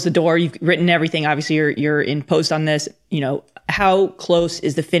closed the door, you've written everything, obviously you're in post on this, how close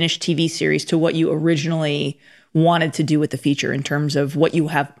is the finished TV series to what you originally wanted to do with the feature in terms of what you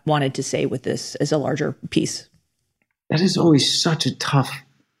have wanted to say with this as a larger piece? That is always such a tough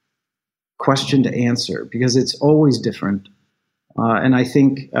question to answer because it's always different. And I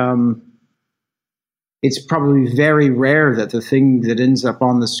think it's probably very rare that the thing that ends up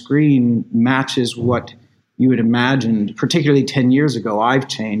on the screen matches what you would imagine, particularly 10 years ago, I've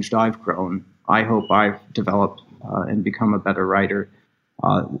changed, I've grown. I hope I've developed and become a better writer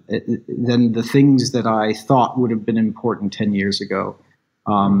than the things that I thought would have been important 10 years ago.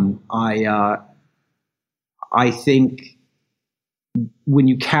 I think when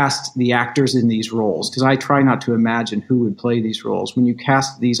you cast the actors in these roles, because I try not to imagine who would play these roles, when you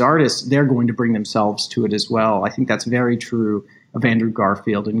cast these artists, they're going to bring themselves to it as well. I think that's very true of Andrew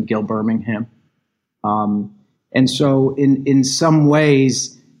Garfield and Gil Birmingham. And so in some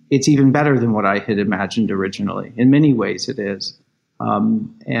ways, it's even better than what I had imagined originally. In many ways, it is.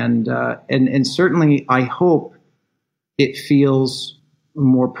 And certainly, I hope it feels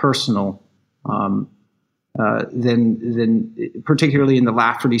more personal than particularly in the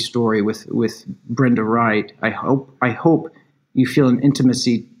Lafferty story with Brenda Wright. I hope you feel an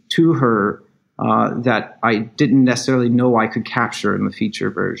intimacy to her that I didn't necessarily know I could capture in the feature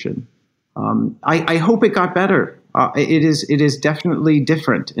version. I hope it got better. It is definitely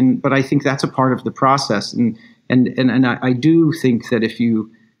different, but I think that's a part of the process. And I do think that if you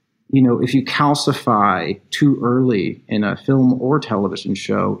calcify too early in a film or television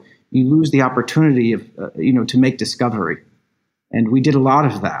show, you lose the opportunity of to make discovery. And we did a lot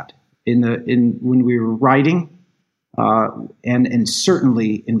of that when we were writing, and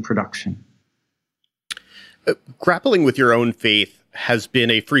certainly in production. Grappling with your own faith has been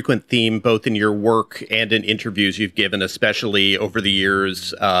a frequent theme both in your work and in interviews you've given, especially over the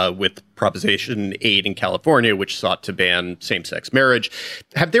years with Proposition 8 in California, which sought to ban same-sex marriage.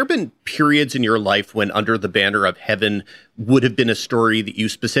 Have there been periods in your life when Under the Banner of Heaven would have been a story that you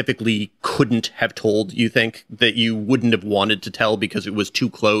specifically couldn't have told, you think, that you wouldn't have wanted to tell because it was too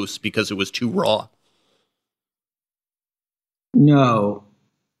close, because it was too raw? No.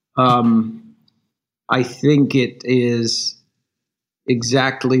 I think it is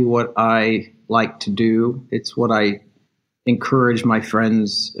exactly what I like to do. It's what I encourage my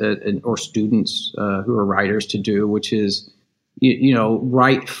friends or students who are writers to do, which is,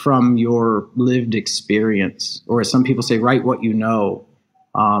 write from your lived experience, or as some people say, write what you know.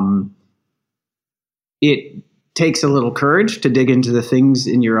 It takes a little courage to dig into the things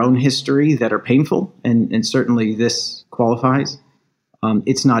in your own history that are painful, and certainly this qualifies.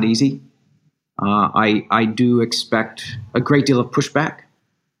 It's not easy. I do expect a great deal of pushback.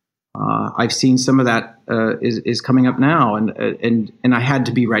 I've seen some of that is coming up now, and I had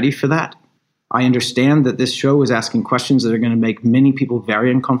to be ready for that. I understand that this show is asking questions that are going to make many people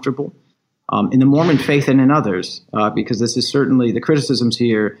very uncomfortable in the Mormon faith and in others, because this is certainly, the criticisms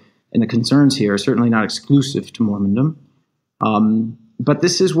here and the concerns here are certainly not exclusive to Mormondom. But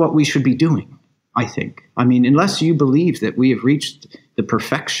this is what we should be doing, I think. I mean, unless you believe that we have reached the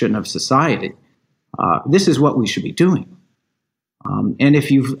perfection of society, this is what we should be doing. And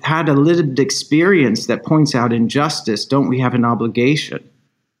if you've had a lived experience that points out injustice, don't we have an obligation?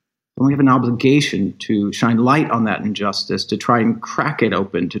 Don't we have an obligation to shine light on that injustice, to try and crack it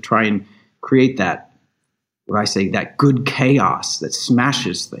open, to try and create that, that good chaos that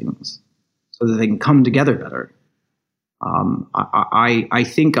smashes things so that they can come together better? I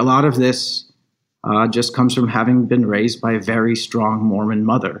think a lot of this just comes from having been raised by a very strong Mormon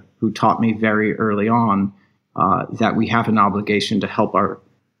mother who taught me very early on that we have an obligation to help our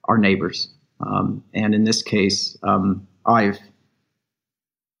neighbors. And in this case, I've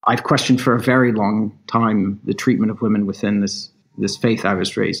questioned for a very long time the treatment of women within this faith I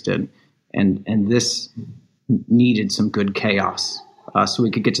was raised in, and this needed some good chaos so we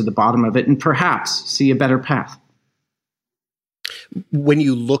could get to the bottom of it and perhaps see a better path. When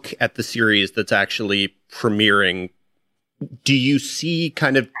you look at the series that's actually premiering, do you see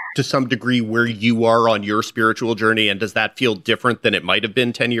kind of to some degree where you are on your spiritual journey? And does that feel different than it might have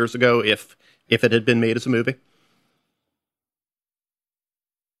been 10 years ago if it had been made as a movie?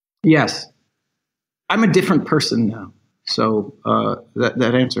 Yes. I'm a different person now. So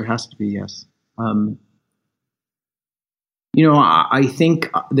that answer has to be yes. I think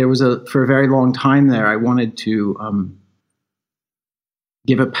there was for a very long time there, I wanted to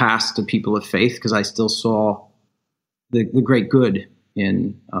give a pass to people of faith because I still saw the great good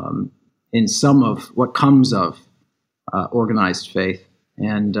in some of what comes of organized faith,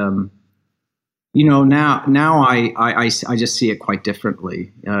 and now I just see it quite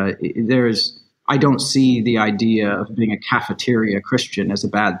differently. I don't see the idea of being a cafeteria Christian as a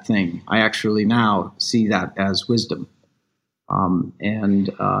bad thing. I actually now see that as wisdom,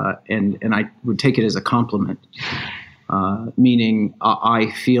 and I would take it as a compliment. Meaning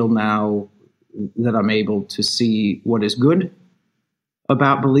I feel now that I'm able to see what is good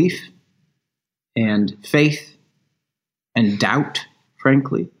about belief and faith and doubt,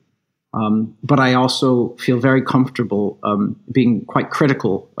 frankly, But I also feel very comfortable being quite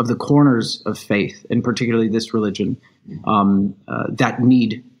critical of the corners of faith, and particularly this religion, that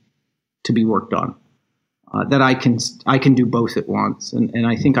need to be worked on. That I can do both at once, and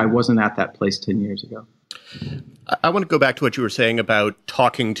I think I wasn't at that place 10 years ago. I want to go back to what you were saying about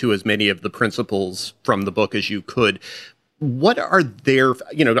talking to as many of the principals from the book as you could. What are their,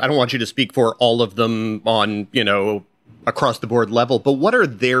 I don't want you to speak for all of them on, across the board level, but what are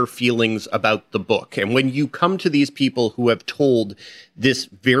their feelings about the book? And when you come to these people who have told this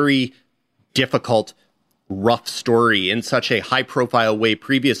very difficult, rough story in such a high profile way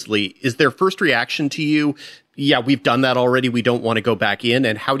previously, is their first reaction to you, yeah, we've done that already, we don't want to go back in?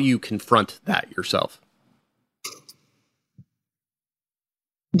 And how do you confront that yourself?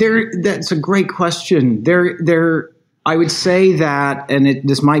 That's a great question. I would say that, and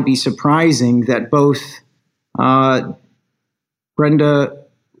this might be surprising, that both Brenda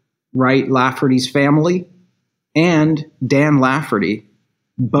Wright Lafferty's family and Dan Lafferty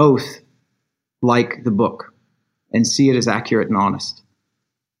both like the book and see it as accurate and honest.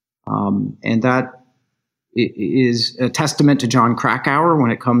 And that is a testament to Jon Krakauer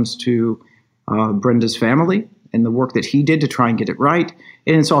when it comes to Brenda's family and the work that he did to try and get it right.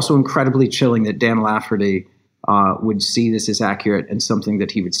 And it's also incredibly chilling that Dan Lafferty would see this as accurate and something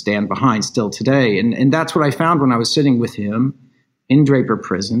that he would stand behind still today. And that's what I found when I was sitting with him in Draper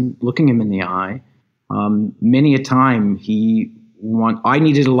Prison, looking him in the eye. Many a time I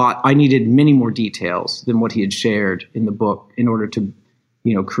needed many more details than what he had shared in the book in order to,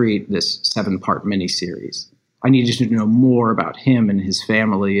 create this 7-part miniseries. I needed to know more about him and his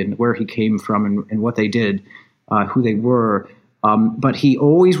family and where he came from and what they did, who they were. But he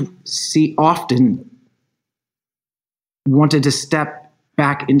often wanted to step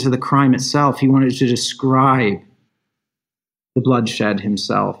back into the crime itself. He wanted to describe the bloodshed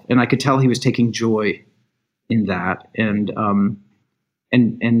himself, and I could tell he was taking joy in that. And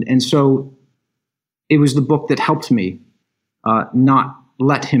so it was the book that helped me not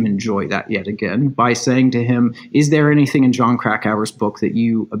let him enjoy that yet again by saying to him, is there anything in Jon Krakauer's book that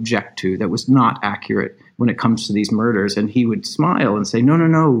you object to that was not accurate when it comes to these murders? And he would smile and say,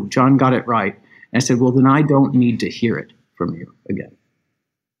 no, John got it right. And I said, well, then I don't need to hear it from you again.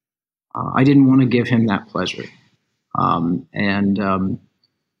 I didn't want to give him that pleasure.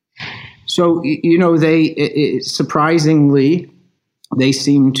 So, surprisingly, they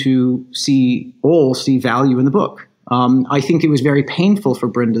seem to see value in the book. I think it was very painful for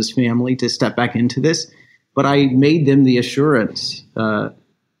Brenda's family to step back into this, but I made them the assurance,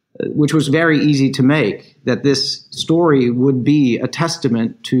 which was very easy to make, that this story would be a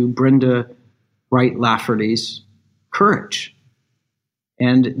testament to Brenda Wright Lafferty's courage.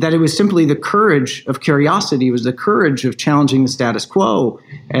 And that it was simply the courage of curiosity, it was the courage of challenging the status quo.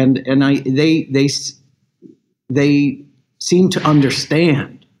 And they seemed to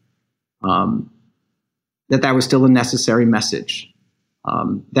understand that was still a necessary message,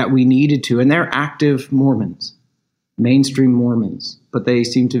 that we needed to. And they're active Mormons, mainstream Mormons, but they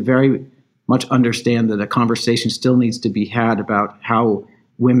seem to very much understand that a conversation still needs to be had about how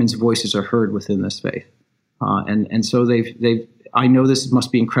women's voices are heard within this faith. And so I know this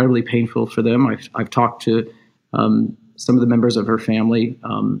must be incredibly painful for them. I've talked to some of the members of her family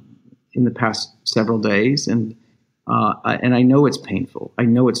in the past several days, and I know it's painful. I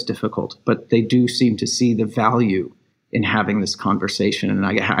know it's difficult, but they do seem to see the value in having this conversation, and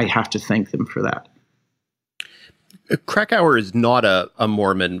I have to thank them for that. Krakauer is not a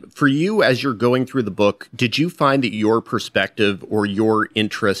Mormon. For you, as you're going through the book, did you find that your perspective or your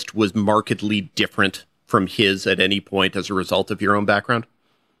interest was markedly different from his at any point as a result of your own background?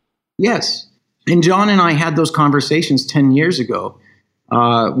 Yes. And John and I had those conversations 10 years ago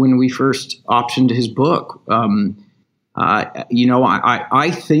when we first optioned his book.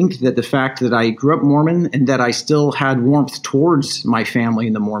 I think that the fact that I grew up Mormon and that I still had warmth towards my family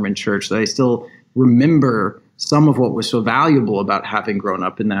in the Mormon church, that I still remember some of what was so valuable about having grown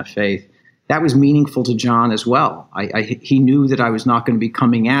up in that faith, that was meaningful to John as well. He knew that I was not going to be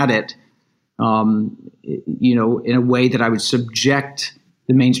coming at it in a way that I would subject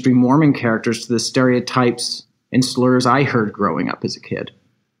the mainstream Mormon characters to the stereotypes and slurs I heard growing up as a kid.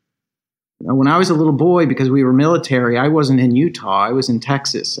 When I was a little boy, because we were military, I wasn't in Utah. I was in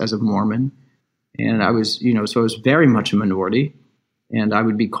Texas as a Mormon. And I was, so I was very much a minority. And I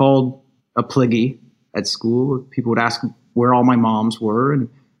would be called a pliggy at school. People would ask where all my moms were. And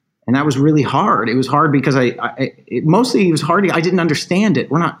that was really hard. It was hard because it was hard. I didn't understand it.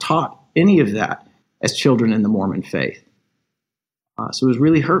 We're not taught any of that as children in the Mormon faith. So it was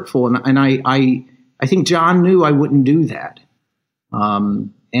really hurtful. And I think John knew I wouldn't do that.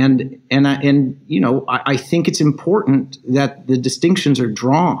 I think it's important that the distinctions are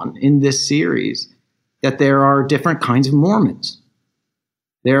drawn in this series, that there are different kinds of Mormons.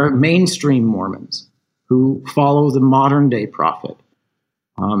 There are mainstream Mormons who follow the modern day prophet.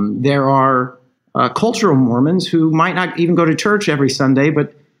 There are cultural Mormons who might not even go to church every Sunday,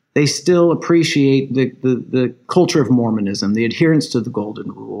 but they still appreciate the culture of Mormonism, the adherence to the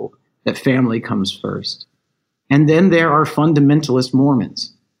golden rule, that family comes first. And then there are fundamentalist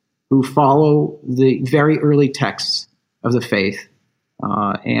Mormons who follow the very early texts of the faith,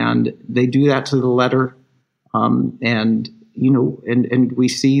 and they do that to the letter. And we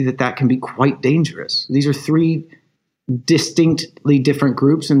see that can be quite dangerous. These are three distinctly different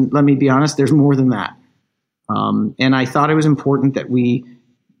groups, and let me be honest, there's more than that. And I thought it was important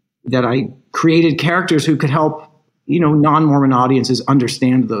that I created characters who could help, non-Mormon audiences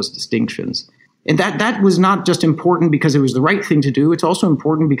understand those distinctions. And that was not just important because it was the right thing to do. It's also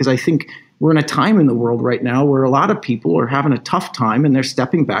important because I think we're in a time in the world right now where a lot of people are having a tough time and they're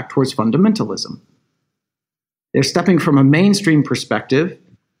stepping back towards fundamentalism. They're stepping from a mainstream perspective,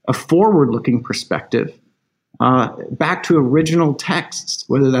 a forward-looking perspective, back to original texts,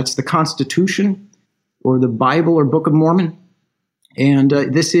 whether that's the Constitution or the Bible or Book of Mormon. And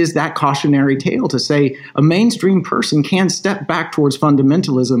this is that cautionary tale to say a mainstream person can step back towards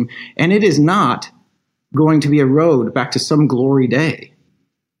fundamentalism, and it is not going to be a road back to some glory day.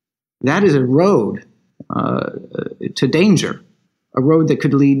 That is a road to danger, a road that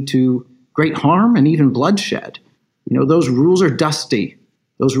could lead to great harm and even bloodshed. Those rules are dusty.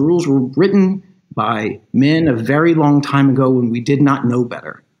 Those rules were written by men a very long time ago when we did not know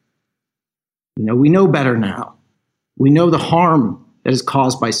better. We know better now. We know the harm that is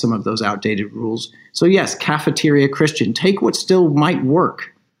caused by some of those outdated rules. So yes, cafeteria Christian, take what still might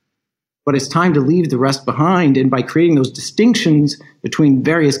work, but it's time to leave the rest behind. And by creating those distinctions between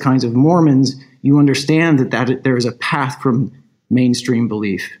various kinds of Mormons, you understand that there is a path from mainstream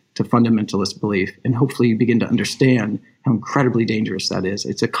belief to fundamentalist belief, and hopefully you begin to understand how incredibly dangerous that is.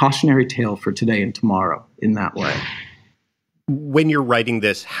 It's a cautionary tale for today and tomorrow in that way. When you're writing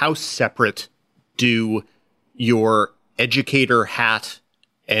this, how separate do your educator hat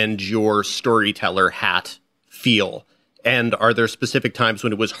and your storyteller hat feel? And are there specific times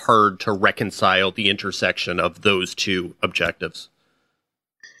when it was hard to reconcile the intersection of those two objectives?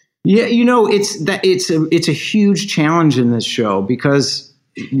 Yeah, it's a huge challenge in this show because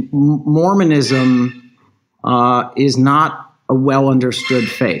Mormonism is not a well understood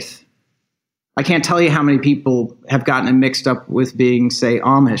faith. I can't tell you how many people have gotten it mixed up with being, say,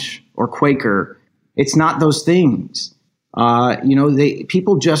 Amish or Quaker. It's not those things.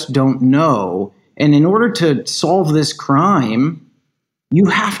 People just don't know. And in order to solve this crime, you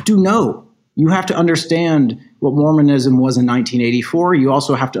have to know. You have to understand what Mormonism was in 1984. You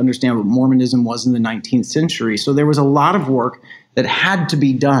also have to understand what Mormonism was in the 19th century. So there was a lot of work that had to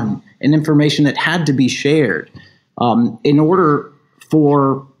be done and information that had to be shared in order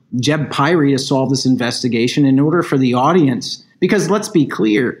for Jeb Pyre to solve this investigation, in order for the audience, because let's be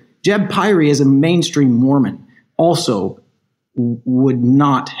clear, Jeb Pyre as a mainstream Mormon also would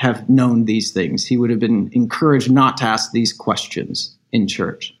not have known these things. He would have been encouraged not to ask these questions in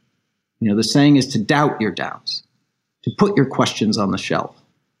church. The saying is to doubt your doubts, to put your questions on the shelf.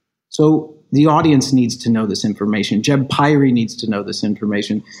 So the audience needs to know this information. Jeb Pyre needs to know this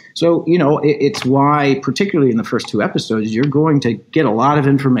information. So, it's why, particularly in the first two episodes, you're going to get a lot of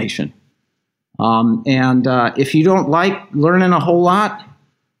information. And if you don't like learning a whole lot,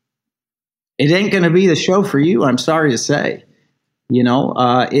 it ain't going to be the show for you, I'm sorry to say. You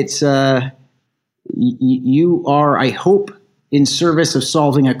are, I hope, in service of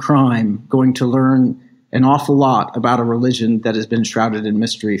solving a crime, going to learn an awful lot about a religion that has been shrouded in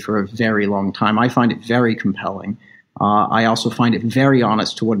mystery for a very long time. I find it very compelling. I also find it very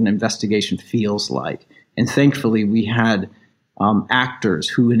honest to what an investigation feels like. And thankfully, we had actors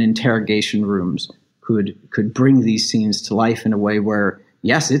who in interrogation rooms could bring these scenes to life in a way where,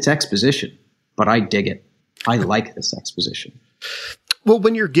 yes, it's exposition, but I dig it. I like this exposition. Well,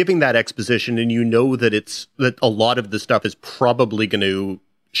 when you're giving that exposition and you know that that a lot of the stuff is probably going to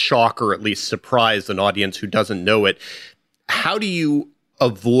shock or at least surprise an audience who doesn't know it, how do you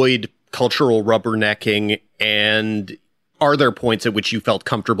avoid cultural rubbernecking, and are there points at which you felt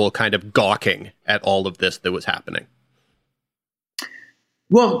comfortable kind of gawking at all of this that was happening?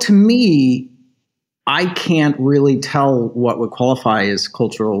 Well, to me, I can't really tell what would qualify as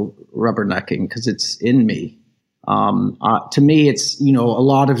cultural rubbernecking because it's in me. To me, it's, a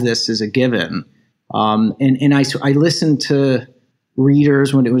lot of this is a given. And I listen to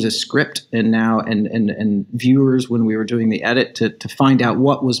readers when it was a script, and now and viewers when we were doing the edit to find out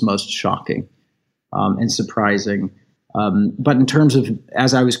what was most shocking and surprising. But in terms of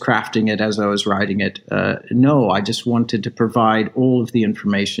as I was crafting it, as I was writing it, no, I just wanted to provide all of the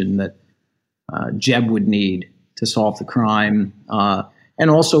information that Jeb would need to solve the crime. And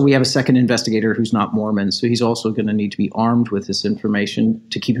also we have a second investigator who's not Mormon, so he's also going to need to be armed with this information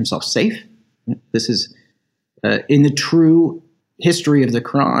to keep himself safe. This is in the true history of the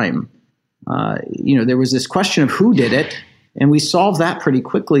crime. There was this question of who did it, and we solved that pretty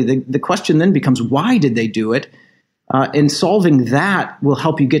quickly. The question then becomes, why did they do it? And solving that will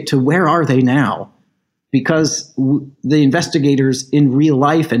help you get to where are they now? Because the investigators in real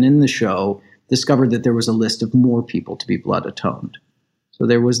life and in the show discovered that there was a list of more people to be blood atoned. So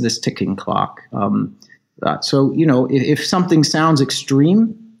there was this ticking clock. If something sounds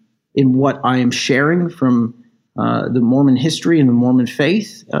extreme in what I am sharing from the Mormon history and the Mormon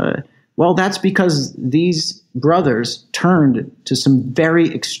faith, well, that's because these brothers turned to some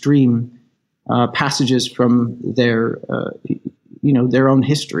very extreme passages from their own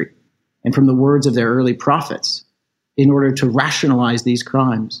history and from the words of their early prophets in order to rationalize these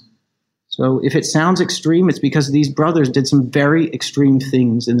crimes. So if it sounds extreme, it's because these brothers did some very extreme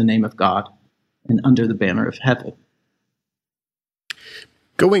things in the name of God and under the banner of heaven.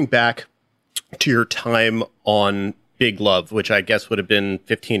 Going back to your time on Big Love, which I guess would have been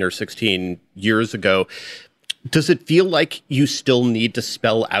 15 or 16 years ago, does it feel like you still need to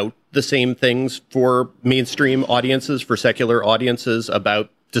spell out the same things for mainstream audiences, for secular audiences, about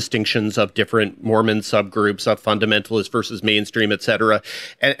distinctions of different Mormon subgroups, of fundamentalist versus mainstream, etc.?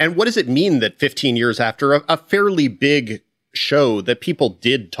 And what does it mean that 15 years after a fairly big show that people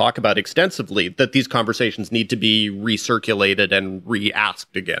did talk about extensively, that these conversations need to be recirculated and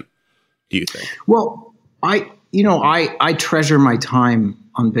re-asked again, do you think? Well, I treasure my time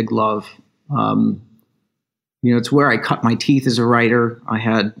on Big Love. It's where I cut my teeth as a writer. I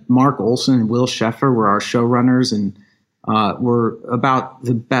had Mark Olson and Will Sheffer were our showrunners, and were about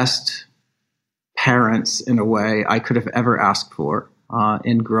the best parents in a way I could have ever asked for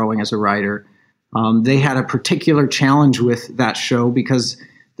in growing as a writer. They had a particular challenge with that show because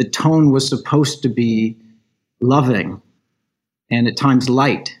the tone was supposed to be loving and at times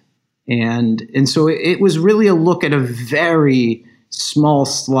light. And so it was really a look at a very small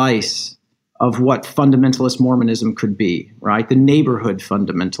slice of what fundamentalist Mormonism could be, right? The neighborhood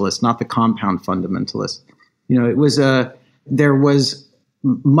fundamentalist, not the compound fundamentalist. There was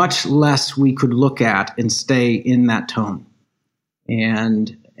much less we could look at and stay in that tone.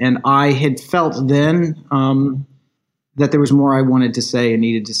 And I had felt then that there was more I wanted to say and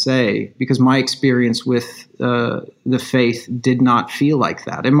needed to say because my experience with the faith did not feel like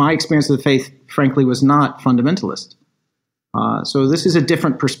that. And my experience of the faith, frankly, was not fundamentalist. So this is a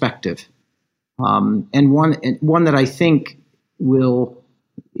different perspective. And one that I think will,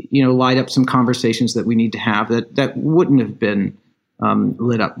 light up some conversations that we need to have that wouldn't have been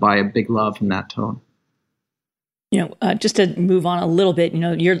lit up by a Big Love in that tone. Just to move on a little bit,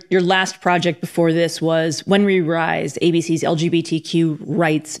 your last project before this was When We Rise, ABC's LGBTQ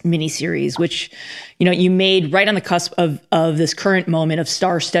rights miniseries, which, you made right on the cusp of this current moment of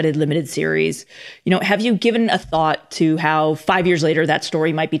star-studded limited series. Have you given a thought to how 5 years later that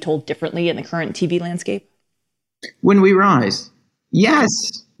story might be told differently in the current TV landscape? When We Rise.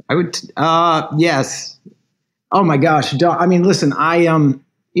 Yes, I would. Yes. Oh my gosh. Listen, I'm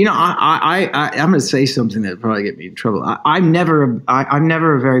going to say something that probably get me in trouble. I'm never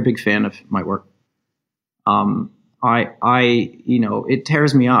a very big fan of my work. It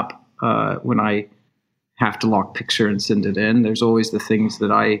tears me up when I have to lock picture and send it in. There's always the things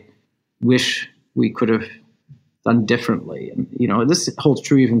that I wish we could have done differently. And, this holds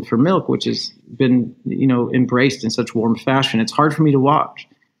true even for Milk, which has been, embraced in such warm fashion. It's hard for me to watch.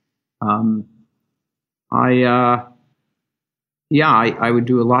 I would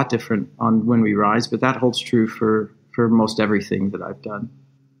do a lot different on When We Rise, but that holds true for most everything that I've done.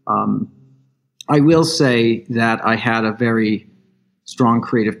 I will say that I had a very strong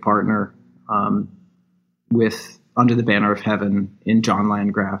creative partner with Under the Banner of Heaven in John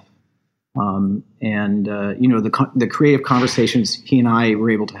Landgraf. The creative conversations he and I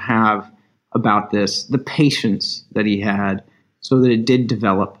were able to have about this, the patience that he had so that it did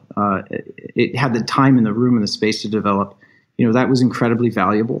develop. It had the time in the room and the space to develop. That was incredibly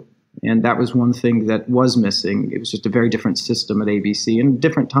valuable. And that was one thing that was missing. It was just a very different system at ABC and a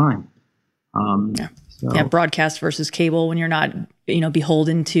different time. Broadcast versus cable when you're not,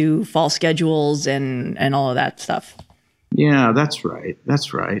 beholden to fall schedules and all of that stuff. Yeah, that's right.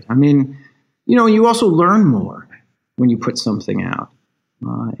 You also learn more when you put something out.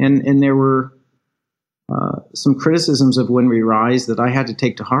 And there were some criticisms of When We Rise that I had to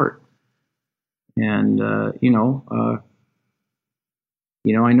take to heart. And,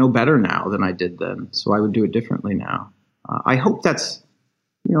 I know better now than I did then, so I would do it differently now. I hope that's,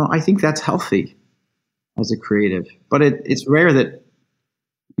 I think that's healthy as a creative. But it's rare that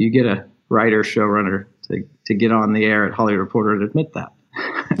you get a writer, showrunner to get on the air at Hollywood Reporter and admit that.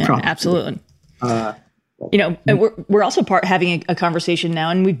 Yeah, absolutely. We're also having a conversation now,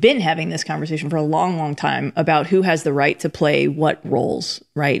 and we've been having this conversation for a long, long time about who has the right to play what roles,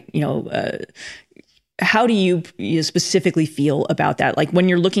 right? How do you specifically feel about that? Like when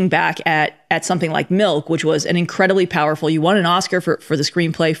you're looking back at something like Milk, which was an incredibly powerful, you won an Oscar for the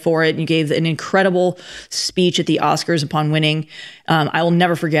screenplay for it. And you gave an incredible speech at the Oscars upon winning. I will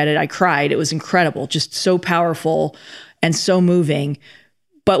never forget it. I cried. It was incredible, just so powerful and so moving.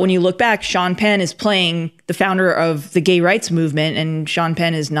 But when you look back, Sean Penn is playing the founder of the gay rights movement, and Sean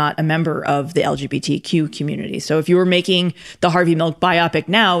Penn is not a member of the LGBTQ community. So if you were making the Harvey Milk biopic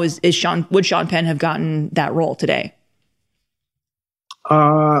now, would Sean Penn have gotten that role today?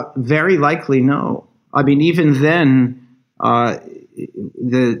 Very likely, no. I mean, even then,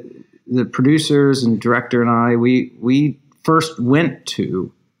 the producers and director and I, we first went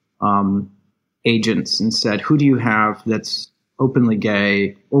to agents and said, who do you have that's openly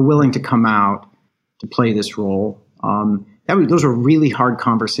gay or willing to come out to play this role? Those were really hard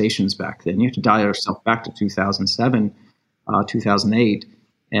conversations back then. You have to dial yourself back to 2007, 2008.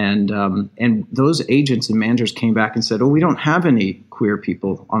 And those agents and managers came back and said, we don't have any queer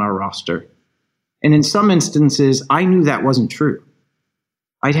people on our roster. And in some instances, I knew that wasn't true.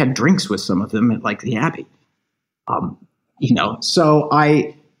 I'd had drinks with some of them at like the Abbey. So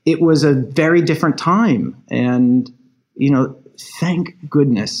it was a very different time. And, thank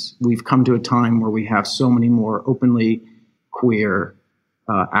goodness we've come to a time where we have so many more openly queer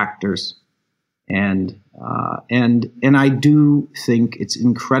actors, and I do think it's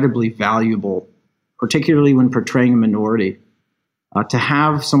incredibly valuable, particularly when portraying a minority, to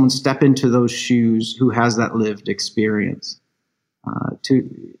have someone step into those shoes who has that lived experience.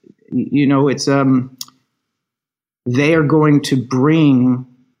 They are going to bring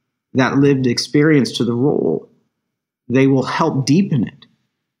that lived experience to the role. They will help deepen it.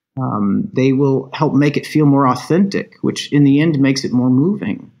 They will help make it feel more authentic, which in the end makes it more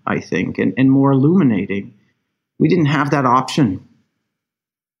moving, I think, and more illuminating. We didn't have that option.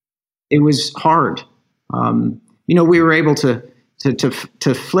 It was hard. We were able to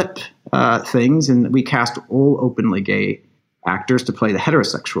flip things, and we cast all openly gay actors to play the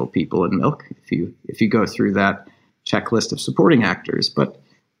heterosexual people in Milk, if you go through that checklist of supporting actors. But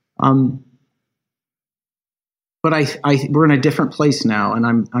we're in a different place now,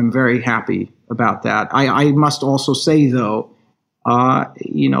 and I'm very happy about that. I must also say, though,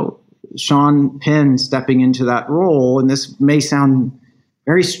 Sean Penn stepping into that role, and this may sound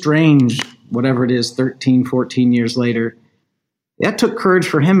very strange, whatever it is, 13, 14 years later, that took courage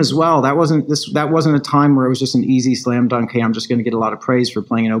for him as well. That wasn't a time where it was just an easy slam dunk. Hey, I'm just going to get a lot of praise for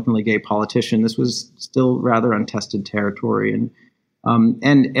playing an openly gay politician. This was still rather untested territory,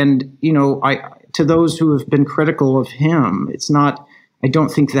 to those who have been critical of him, I don't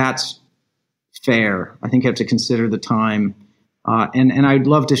think that's fair. I think you have to consider the time. And I'd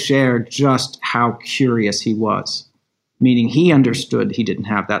love to share just how curious he was, meaning he understood he didn't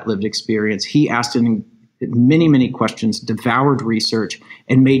have that lived experience. He asked many, many questions, devoured research,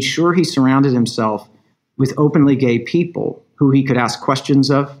 and made sure he surrounded himself with openly gay people who he could ask questions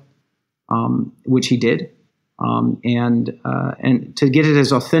of, which he did. And to get it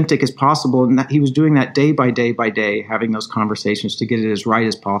as authentic as possible. And that he was doing that day by day by day, having those conversations to get it as right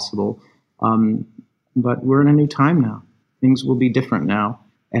as possible. But we're in a new time now. Things will be different now.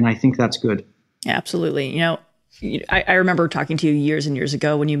 And I think that's good. Yeah, absolutely. I remember talking to you years and years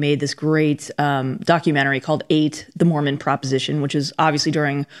ago when you made this great documentary called 8, The Mormon Proposition, which is obviously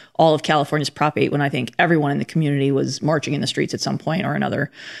during all of California's Prop 8, when I think everyone in the community was marching in the streets at some point or another.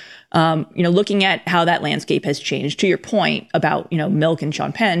 Looking at how that landscape has changed, to your point about, Milk and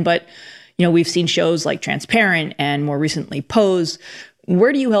Sean Penn, but, we've seen shows like Transparent and more recently Pose.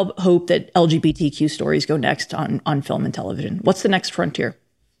 Where do you hope that LGBTQ stories go next on film and television? What's the next frontier?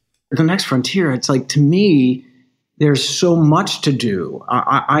 The next frontier, it's like, to me, there's so much to do.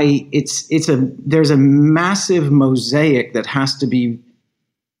 There's a massive mosaic that has to be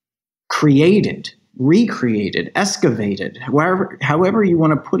created, recreated, excavated, however you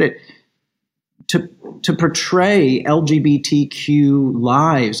want to put it, to portray LGBTQ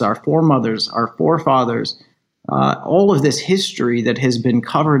lives, our foremothers, our forefathers, all of this history that has been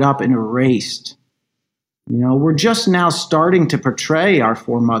covered up and erased We're just now starting to portray our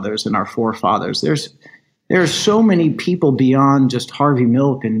foremothers and our forefathers. There are so many people beyond just Harvey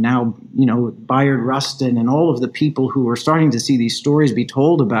Milk and now, Bayard Rustin and all of the people who are starting to see these stories be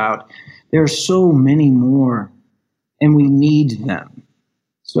told about. There are so many more, and we need them.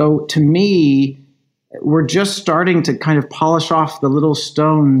 So to me, we're just starting to kind of polish off the little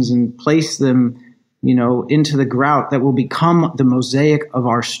stones and place them, into the grout that will become the mosaic of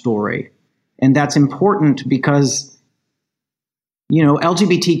our story. And that's important because,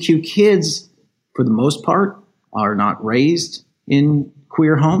 LGBTQ kids, for the most part, are not raised in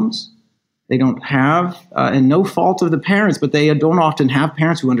queer homes. They don't have, and no fault of the parents, but they don't often have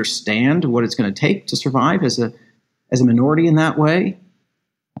parents who understand what it's going to take to survive as a minority in that way.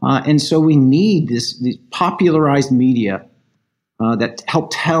 And so we need these popularized media that help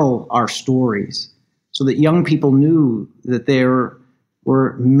tell our stories so that young people knew that there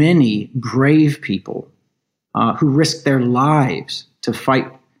were many brave people who risked their lives to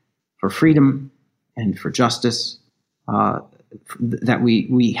fight for freedom and for justice that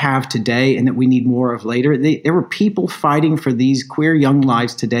we have today and that we need more of later. There were people fighting for these queer young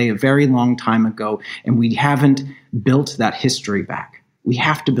lives today a very long time ago, and we haven't built that history back. We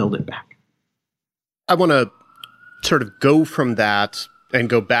have to build it back. I want to sort of go from that and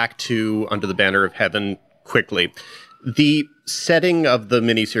go back to Under the Banner of Heaven quickly. The setting of the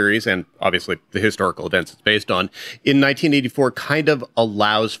miniseries, and obviously the historical events it's based on, in 1984 kind of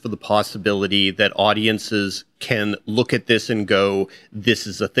allows for the possibility that audiences can look at this and go, this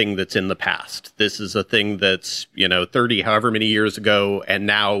is a thing that's in the past. This is a thing that's, 30, however many years ago, and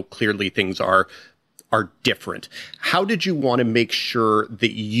now clearly things are different. How did you want to make sure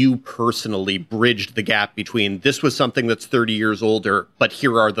that you personally bridged the gap between this was something that's 30 years older, but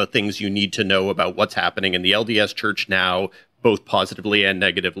here are the things you need to know about what's happening in the LDS Church now, both positively and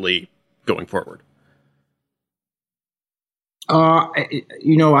negatively going forward?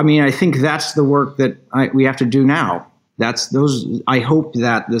 I think that's the work that we have to do now. I hope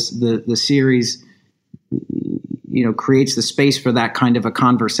that the series, creates the space for that kind of a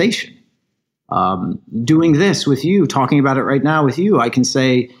conversation. Doing this with you, talking about it right now with you, I can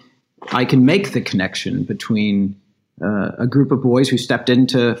make the connection between a group of boys who stepped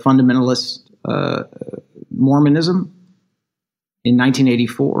into fundamentalist Mormonism in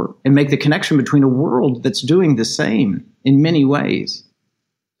 1984 and make the connection between a world that's doing the same in many ways.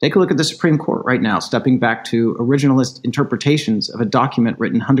 Take a look at the Supreme Court right now, stepping back to originalist interpretations of a document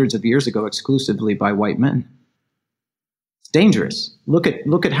written hundreds of years ago exclusively by white men. Dangerous. Look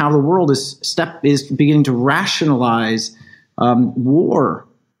at how the world is beginning to rationalize war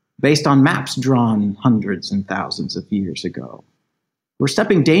based on maps drawn hundreds and thousands of years ago. We're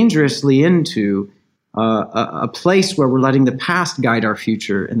stepping dangerously into a place where we're letting the past guide our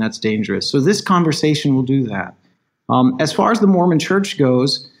future, and that's dangerous. So this conversation will do that. As far as the Mormon Church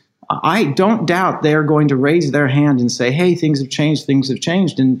goes, I don't doubt they're going to raise their hand and say, hey, things have changed,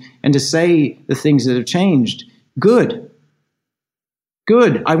 and to say the things that have changed. Good.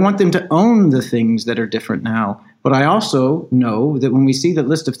 I want them to own the things that are different now. But I also know that when we see the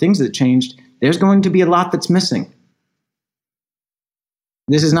list of things that changed, there's going to be a lot that's missing.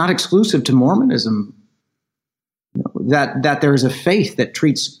 This is not exclusive to Mormonism. That there is a faith that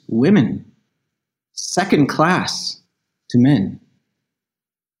treats women second class to men.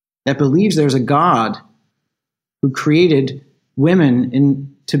 That believes there's a God who created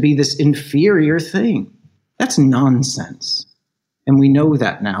women to be this inferior thing. That's nonsense. And we know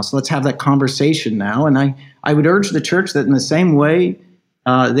that now. So let's have that conversation now. And I would urge the church that in the same way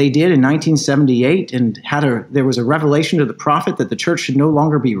they did in 1978 and there was a revelation to the prophet that the church should no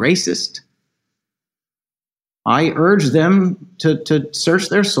longer be racist. I urge them to search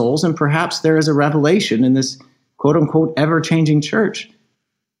their souls, and perhaps there is a revelation in this quote unquote ever-changing church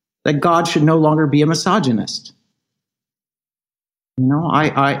that God should no longer be a misogynist.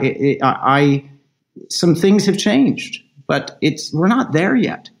 Some things have changed. But we're not there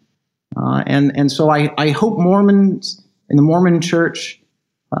yet. And so I hope Mormons and the Mormon Church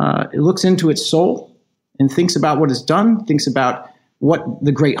looks into its soul and thinks about what it's done, thinks about what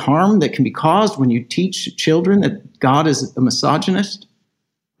the great harm that can be caused when you teach children that God is a misogynist.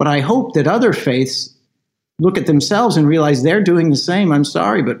 But I hope that other faiths look at themselves and realize they're doing the same. I'm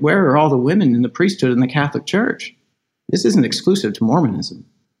sorry, but where are all the women in the priesthood in the Catholic Church? This isn't exclusive to Mormonism.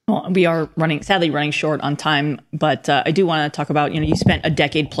 Well, we are sadly running short on time, but I do want to talk about, you spent a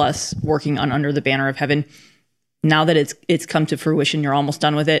decade plus working on Under the Banner of Heaven. Now that it's come to fruition, you're almost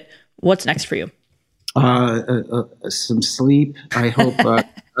done with it. What's next for you? Some sleep. I hope a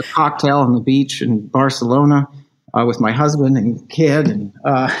cocktail on the beach in Barcelona with my husband and kid, and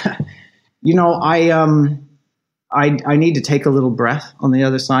I need to take a little breath on the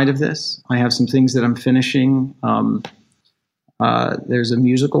other side of this. I have some things that I'm finishing. There's a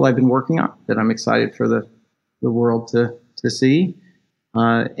musical I've been working on that I'm excited for the world to see.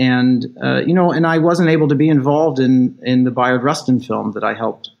 And I wasn't able to be involved in the Bayard Rustin film that I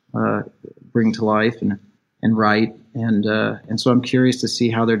helped bring to life and write. And so I'm curious to see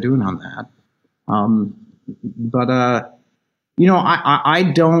how they're doing on that. I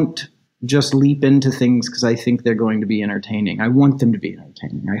don't just leap into things because I think they're going to be entertaining. I want them to be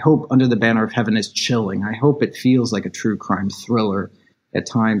entertaining. I hope Under the Banner of Heaven is chilling. I hope it feels like a true crime thriller at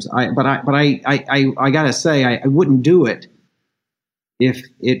times. But I gotta say, I wouldn't do it if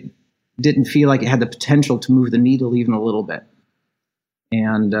it didn't feel like it had the potential to move the needle even a little bit.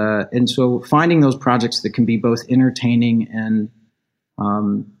 And so finding those projects that can be both entertaining and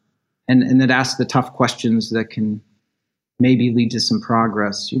that ask the tough questions that can maybe lead to some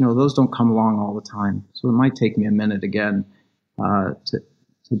progress, those don't come along all the time. So it might take me a minute again to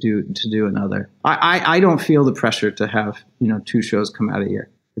do another. I don't feel the pressure to have 2 shows come out a year.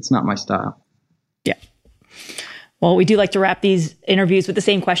 It's not my style. Yeah. Well, we do like to wrap these interviews with the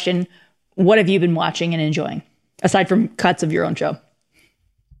same question. What have you been watching and enjoying, aside from cuts of your own show?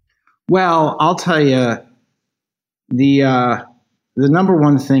 Well, I'll tell you, the number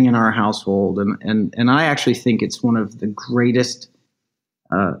one thing in our household, and I actually think it's one of the greatest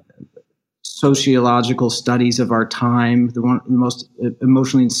sociological studies of our time, the most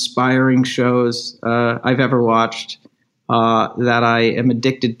emotionally inspiring shows I've ever watched, that I am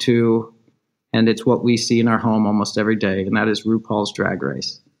addicted to, and it's what we see in our home almost every day, and that is RuPaul's Drag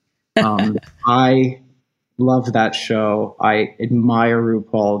Race. I love that show. I admire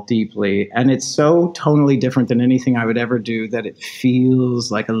RuPaul deeply, and it's so tonally different than anything I would ever do that it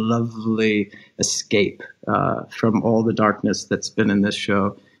feels like a lovely escape from all the darkness that's been in this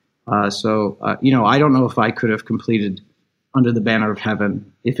show. I don't know if I could have completed Under the Banner of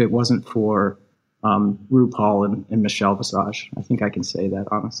Heaven if it wasn't for RuPaul and Michelle Visage. I think I can say that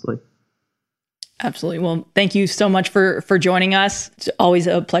honestly. Absolutely. Well, thank you so much for joining us. It's always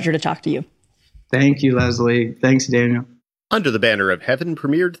a pleasure to talk to you. Thank you, Leslie. Thanks, Daniel. Under the Banner of Heaven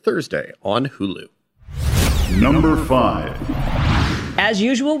premiered Thursday on Hulu. Number 5. As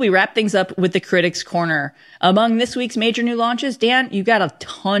usual, we wrap things up with the Critics' Corner. Among this week's major new launches, Dan, you got a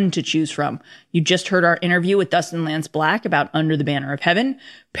ton to choose from. You just heard our interview with Dustin Lance Black about Under the Banner of Heaven.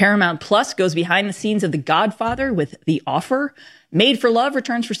 Paramount Plus goes behind the scenes of The Godfather with The Offer. Made for Love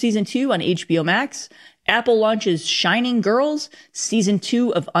returns for season 2 on HBO Max. Apple launches Shining Girls. Season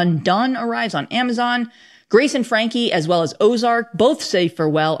 2 of Undone arrives on Amazon. Grace and Frankie, as well as Ozark, both say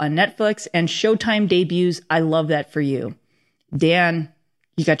farewell on Netflix. And Showtime debuts I Love That For You. Dan,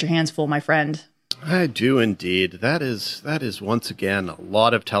 you got your hands full, my friend. I do indeed. That is once again a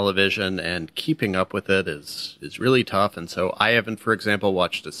lot of television, and keeping up with it is really tough. And so I haven't, for example,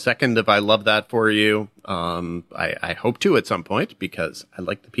 watched a second of I Love That For You. I hope to at some point because I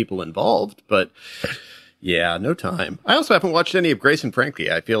like the people involved, but yeah, no time. I also haven't watched any of Grace and Frankie.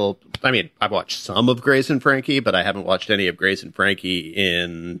 I've watched some of Grace and Frankie, but I haven't watched any of Grace and Frankie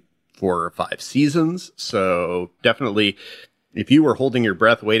in 4 or 5 seasons. So definitely, if you were holding your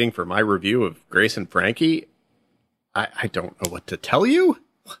breath waiting for my review of Grace and Frankie, I don't know what to tell you.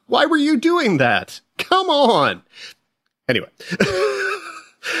 Why were you doing that? Come on. Anyway,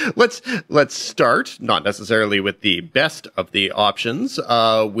 let's start, not necessarily with the best of the options,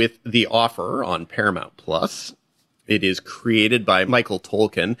 with The Offer on Paramount Plus. It is created by Michael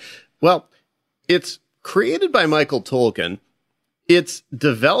Tolkin. Well, it's created by Michael Tolkin. It's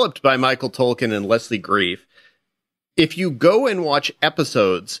developed by Michael Tolkin and Leslie Grief. If you go and watch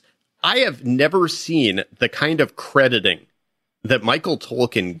episodes, I have never seen the kind of crediting that Michael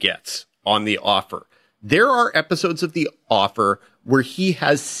Tolkin gets on The Offer. There are episodes of The Offer where he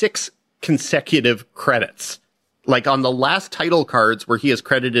has 6 consecutive credits. Like on the last title cards where he is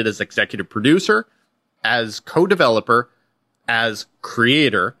credited as executive producer, as co-developer, as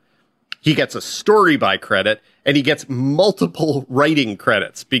creator. He gets a story by credit, and he gets multiple writing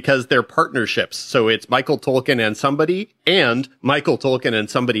credits because they're partnerships. So it's Michael Tolkin and somebody, and Michael Tolkin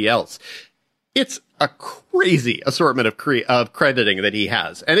and somebody else. It's a crazy assortment of crediting that he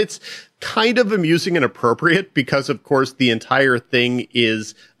has. And it's kind of amusing and appropriate because, of course, the entire thing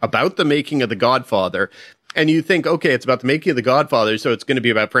is about the making of The Godfather. And you think, okay, it's about the making of The Godfather, so it's going to be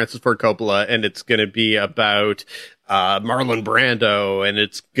about Francis Ford Coppola, and it's going to be about Marlon Brando, and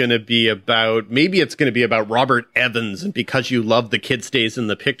it's going to be about Robert Evans, and because you love The Kid Stays in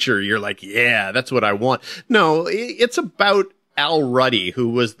the Picture, you're like, yeah, that's what I want. No, it's about Al Ruddy, who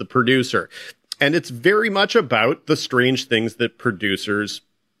was the producer. And it's very much about the strange things that producers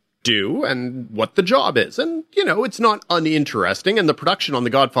do and what the job is. And, you know, it's not uninteresting, and the production on The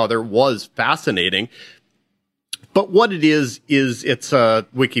Godfather was fascinating. But what it is it's a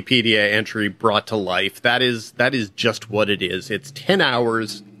Wikipedia entry brought to life. That is just what it is. It's 10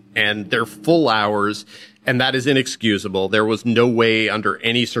 hours, and they're full hours, and that is inexcusable. There was no way under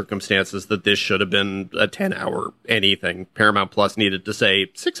any circumstances that this should have been a 10-hour anything. Paramount Plus needed to say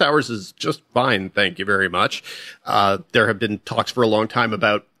 6 hours is just fine, thank you very much. There have been talks for a long time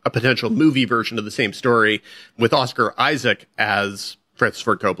about a potential movie version of the same story with Oscar Isaac as Francis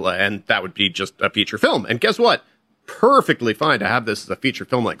Ford Coppola, and that would be just a feature film. And guess what? Perfectly fine to have this as a feature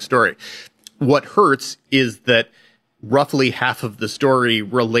film-like story. What hurts is that roughly half of the story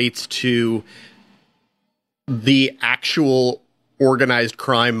relates to the actual organized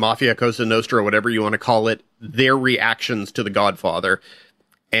crime, Mafia, Cosa Nostra, whatever you want to call it, their reactions to The Godfather.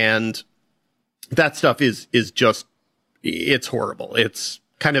 And that stuff is just, it's horrible. It's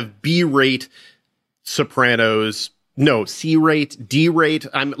kind of B-rate Sopranos. No, C-rate, D-rate.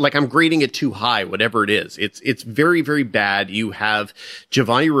 I'm grading it too high, whatever it is. It's very, very bad. You have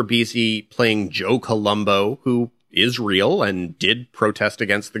Giovanni Ribisi playing Joe Colombo, who is real and did protest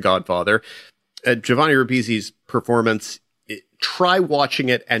against The Godfather. Giovanni Ribisi's performance, try watching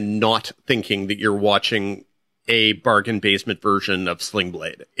it and not thinking that you're watching a bargain basement version of Sling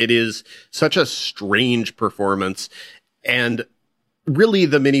Blade. It is such a strange performance, and really,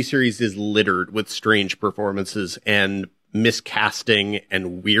 the miniseries is littered with strange performances and miscasting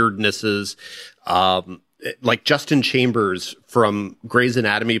and weirdnesses. Like Justin Chambers from Grey's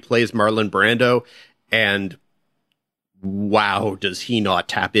Anatomy plays Marlon Brando, and wow, does he not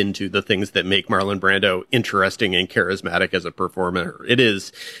tap into the things that make Marlon Brando interesting and charismatic as a performer. It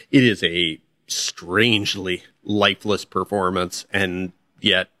is a strangely lifeless performance, and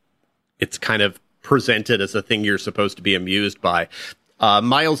yet it's kind of presented as a thing you're supposed to be amused by.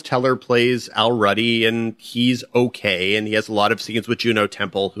 Miles Teller plays Al Ruddy, and he's okay, and he has a lot of scenes with Juno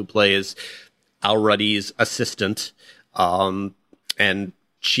Temple, who plays Al Ruddy's assistant, and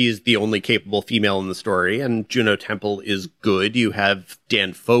she's the only capable female in the story, and Juno Temple is good. You have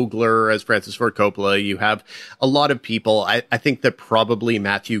Dan Fogler as Francis Ford Coppola. You have a lot of people. I think that probably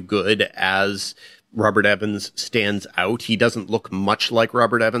Matthew Good as Robert Evans stands out. He doesn't look much like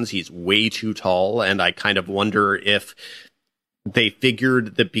Robert Evans. He's way too tall, and I kind of wonder if they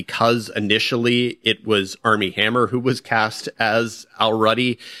figured that because initially it was Armie Hammer who was cast as Al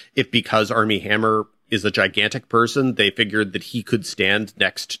Ruddy, if because Armie Hammer is a gigantic person, they figured that he could stand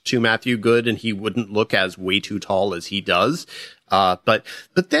next to Matthew Good and he wouldn't look as way too tall as he does. But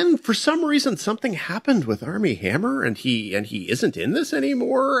then for some reason something happened with Armie Hammer and he isn't in this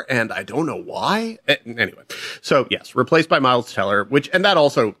anymore, and I don't know why. Anyway, so yes, replaced by Miles Teller, and that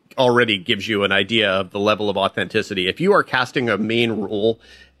also already gives you an idea of the level of authenticity. If you are casting a main role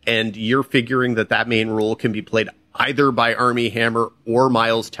and you're figuring that main role can be played either by Armie Hammer or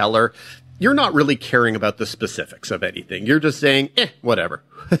Miles Teller, you're not really caring about the specifics of anything. You're just saying, whatever.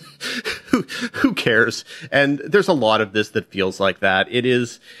 Who cares? And there's a lot of this that feels like that. It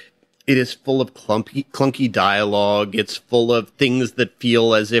is full of clunky dialogue. It's full of things that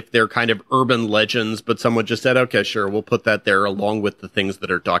feel as if they're kind of urban legends, but someone just said, okay, sure, we'll put that there along with the things that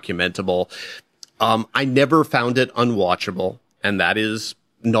are documentable. I never found it unwatchable, and that is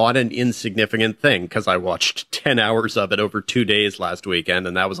not an insignificant thing, because I watched 10 hours of it over 2 days last weekend,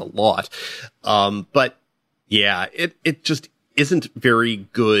 and that was a lot. But yeah, it just isn't very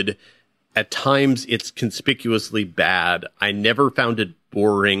good. At times, it's conspicuously bad. I never found it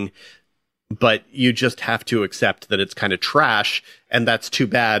boring, but you just have to accept that it's kind of trash, and that's too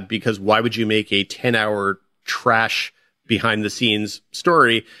bad, because why would you make a 10-hour trash behind-the-scenes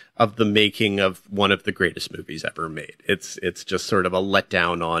story of the making of one of the greatest movies ever made? It's just sort of a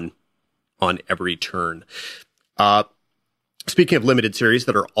letdown on every turn. Speaking of limited series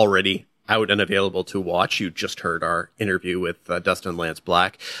that are already out and available to watch, you just heard our interview with Dustin Lance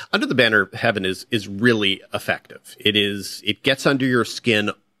Black. Under the Banner of Heaven is really effective. It gets under your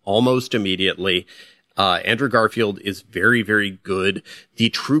skin almost immediately. Andrew Garfield is very, very good. The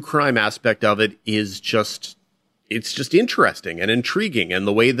true crime aspect of it is it's just interesting and intriguing, and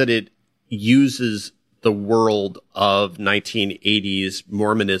the way that it uses the world of 1980s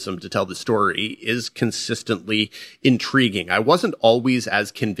Mormonism to tell the story is consistently intriguing. I wasn't always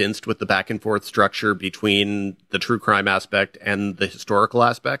as convinced with the back and forth structure between the true crime aspect and the historical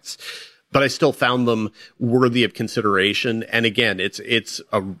aspects, but I still found them worthy of consideration. And again, it's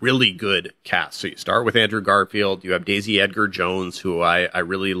a really good cast. So you start with Andrew Garfield, you have Daisy Edgar Jones, who I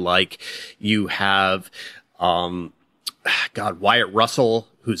really like. You have Wyatt Russell,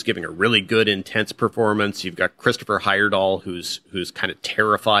 who's giving a really good, intense performance. You've got Christopher Heyerdahl, who's kind of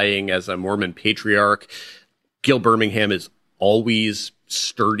terrifying as a Mormon patriarch. Gil Birmingham is always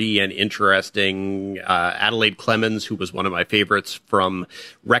sturdy and interesting. Adelaide Clemens, who was one of my favorites from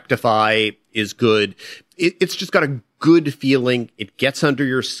Rectify, is good. It's just got a good feeling. It gets under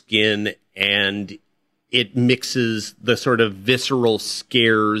your skin, and it mixes the sort of visceral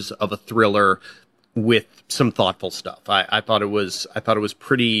scares of a thriller with some thoughtful stuff. I thought it was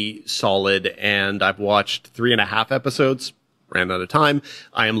pretty solid, and I've watched 3.5 episodes, ran out of time.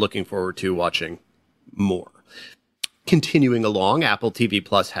 I am looking forward to watching more. Continuing along, Apple TV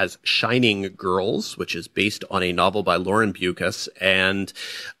Plus has Shining Girls, which is based on a novel by Lauren Bucas, and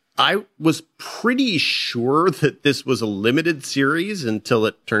I was pretty sure that this was a limited series until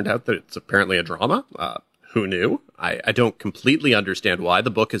it turned out that it's apparently a drama. Who knew? I don't completely understand why.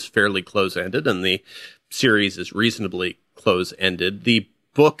 The book is fairly close-ended, and the series is reasonably close-ended. The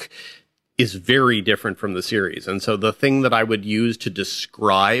book is very different from the series, and so the thing that I would use to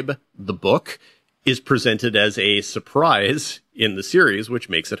describe the book is presented as a surprise in the series, which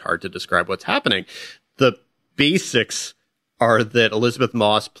makes it hard to describe what's happening. The basics are that Elizabeth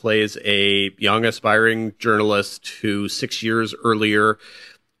Moss plays a young aspiring journalist who 6 years earlier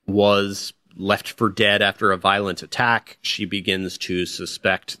was left for dead after a violent attack. She begins to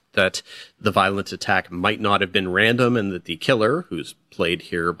suspect that the violent attack might not have been random, and that the killer, who's played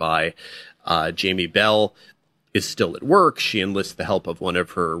here by Jamie Bell, is still at work. She enlists the help of one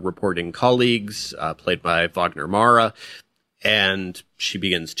of her reporting colleagues, played by Wagner Mara, and she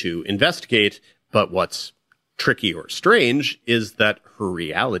begins to investigate. But what's tricky or strange is that her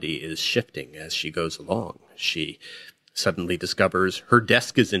reality is shifting as she goes along. She suddenly discovers her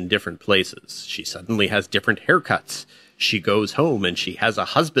desk is in different places. She suddenly has different haircuts. She goes home and she has a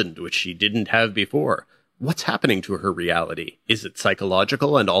husband, which she didn't have before. What's happening to her reality? Is it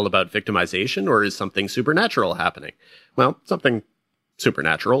psychological and all about victimization, or is something supernatural happening? Well, something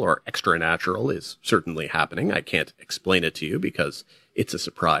supernatural or extranatural is certainly happening. I can't explain it to you because it's a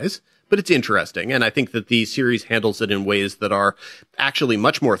surprise, but it's interesting. And I think that the series handles it in ways that are actually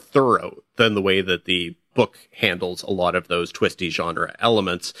much more thorough than the way that the book handles a lot of those twisty genre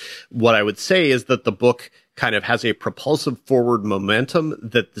elements. What I would say is that the book kind of has a propulsive forward momentum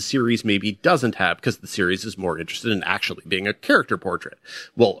that the series maybe doesn't have, because the series is more interested in actually being a character portrait.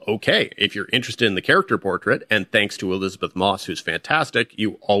 Well, okay, if you're interested in the character portrait, and thanks to Elizabeth Moss, who's fantastic,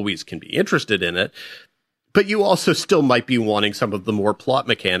 you always can be interested in it, but you also still might be wanting some of the more plot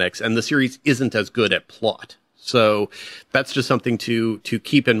mechanics, and the series isn't as good at plot. So that's just something to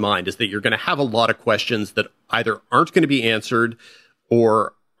keep in mind, is that you're going to have a lot of questions that either aren't going to be answered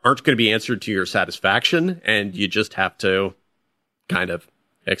or aren't going to be answered to your satisfaction, and you just have to kind of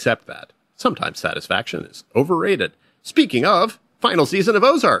accept that. Sometimes satisfaction is overrated. Speaking of, final season of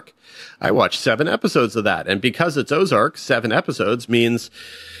Ozark. I watched 7 episodes of that, and because it's Ozark, 7 episodes means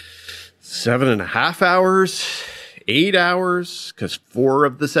 7.5 hours, 8 hours, because 4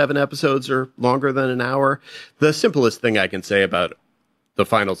 of the 7 episodes are longer than an hour. The simplest thing I can say about the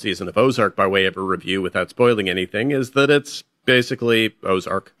final season of Ozark by way of a review without spoiling anything is that it's basically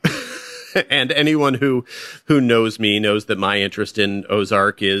Ozark. And anyone who knows me knows that my interest in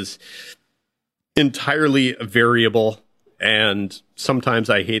Ozark is entirely variable. And sometimes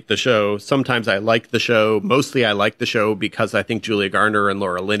I hate the show. Sometimes I like the show. Mostly I like the show because I think Julia Garner and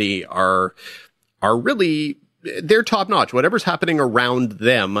Laura Linney are really, they're top notch. Whatever's happening around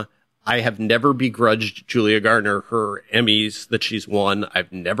them, I have never begrudged Julia Garner her Emmys that she's won.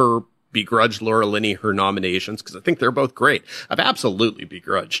 I've never begrudged Laura Linney her nominations because I think they're both great. I've absolutely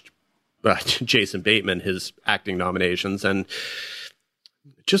begrudged Jason Bateman his acting nominations, and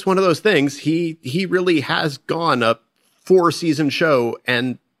just one of those things. He really has gone a 4-season show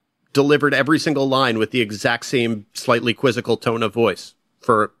and delivered every single line with the exact same slightly quizzical tone of voice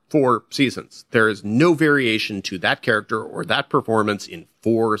for 4 seasons. There is no variation to that character or that performance in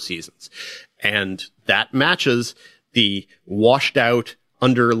 4 seasons. And that matches the washed out,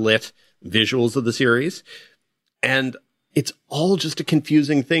 underlit visuals of the series. And it's all just a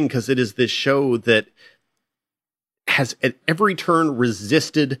confusing thing because it is this show that has at every turn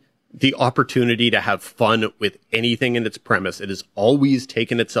resisted the opportunity to have fun with anything in its premise. It has always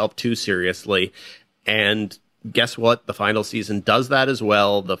taken itself too seriously. And guess what? The final season does that as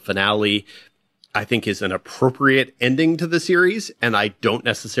well. The finale, I think, is an appropriate ending to the series, and I don't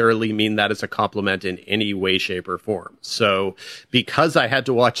necessarily mean that as a compliment in any way, shape, or form. So because I had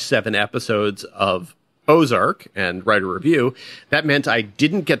to watch 7 episodes of Ozark and write a review, that meant I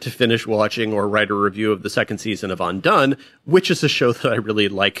didn't get to finish watching or write a review of the second season of Undone, which is a show that I really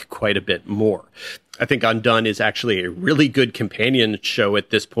like quite a bit more. I think Undone is actually a really good companion show at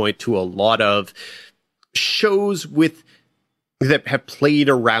this point to a lot of shows that have played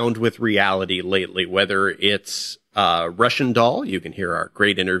around with reality lately, whether it's Russian Doll. You can hear our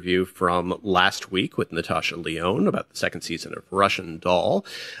great interview from last week with Natasha Lyonne about the second season of Russian Doll,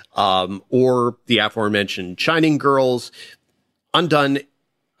 or the aforementioned Shining Girls. Undone,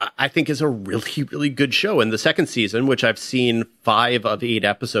 I think, is a really, really good show. And the second season, which I've seen 5 of 8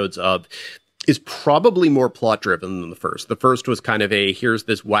 episodes of, is probably more plot-driven than the first. The first was kind of here's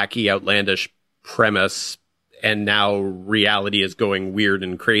this wacky, outlandish premise, and now reality is going weird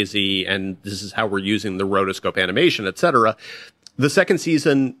and crazy, and this is how we're using the rotoscope animation, etc. The second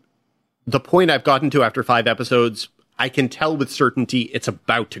season, the point I've gotten to after 5 episodes, I can tell with certainty it's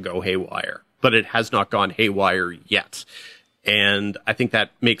about to go haywire, but it has not gone haywire yet. And I think that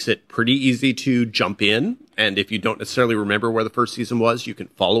makes it pretty easy to jump in. And if you don't necessarily remember where the first season was, you can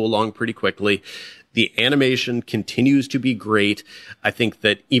follow along pretty quickly. The animation continues to be great. I think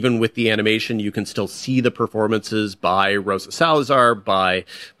that even with the animation, you can still see the performances by Rosa Salazar, by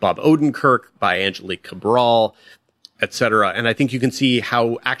Bob Odenkirk, by Angelique Cabral, etc. And I think you can see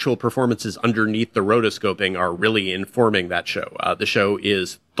how actual performances underneath the rotoscoping are really informing that show. The show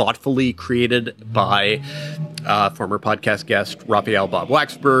is thoughtfully created by former podcast guest Raphael Bob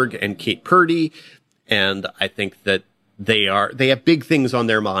Waxberg and Kate Purdy. And I think that they have big things on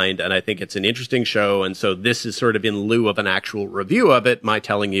their mind, and I think it's an interesting show. And so this is sort of in lieu of an actual review of it, my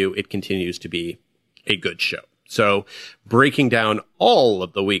telling you it continues to be a good show. So breaking down all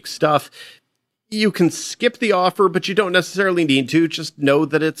of the week's stuff, you can skip the offer, but you don't necessarily need to. Just know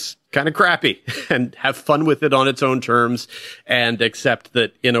that it's kind of crappy and have fun with it on its own terms, and accept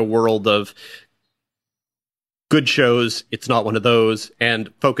that in a world of good shows, it's not one of those,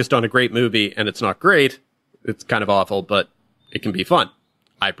 and focused on a great movie and it's not great. It's kind of awful, but it can be fun.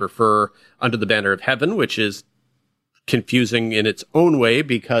 I prefer Under the Banner of Heaven, which is confusing in its own way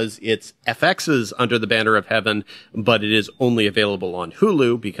because it's FX's Under the Banner of Heaven, but it is only available on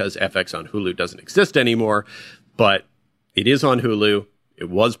Hulu because FX on Hulu doesn't exist anymore. But it is on Hulu.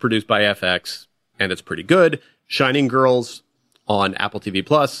 It was produced by FX, and it's pretty good. Shining Girls on Apple TV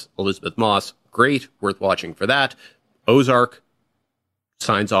Plus. Elizabeth Moss, great, worth watching for that. Ozark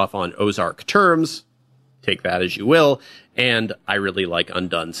signs off on Ozark terms. Take that as you will. And I really like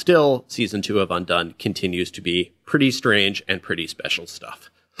Undone still. Season 2 of Undone continues to be pretty strange and pretty special stuff.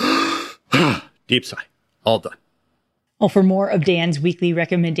 Deep sigh. All done. Well, for more of Dan's weekly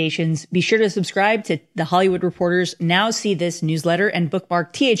recommendations, be sure to subscribe to The Hollywood Reporter's Now See This newsletter and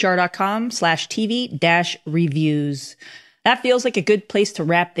bookmark thr.com/TV-reviews. That feels like a good place to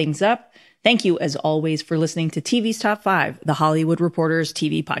wrap things up. Thank you, as always, for listening to TV's Top 5, The Hollywood Reporter's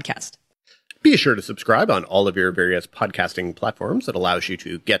TV podcast. Be sure to subscribe on all of your various podcasting platforms. It allows you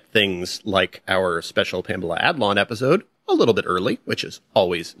to get things like our special Pamela Adlon episode a little bit early, which is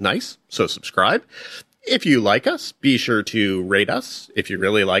always nice. So subscribe. If you like us, be sure to rate us. If you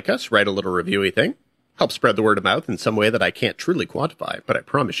really like us, write a little reviewy thing. Help spread the word of mouth in some way that I can't truly quantify, but I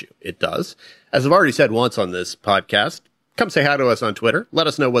promise you it does. As I've already said once on this podcast, come say hi to us on Twitter. Let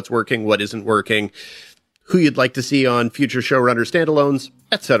us know what's working, what isn't working, who you'd like to see on future showrunner standalones,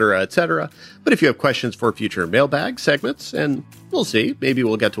 etc., etc. But if you have questions for future mailbag segments, and we'll see, maybe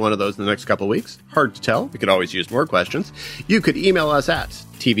we'll get to one of those in the next couple of weeks. Hard to tell. We could always use more questions. You could email us at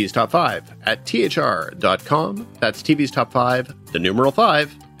TV's Top 5 at thr.com. That's TV's Top 5, the numeral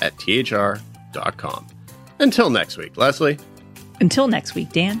 5 at thr.com. Until next week, Leslie. Until next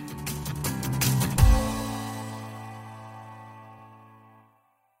week, Dan.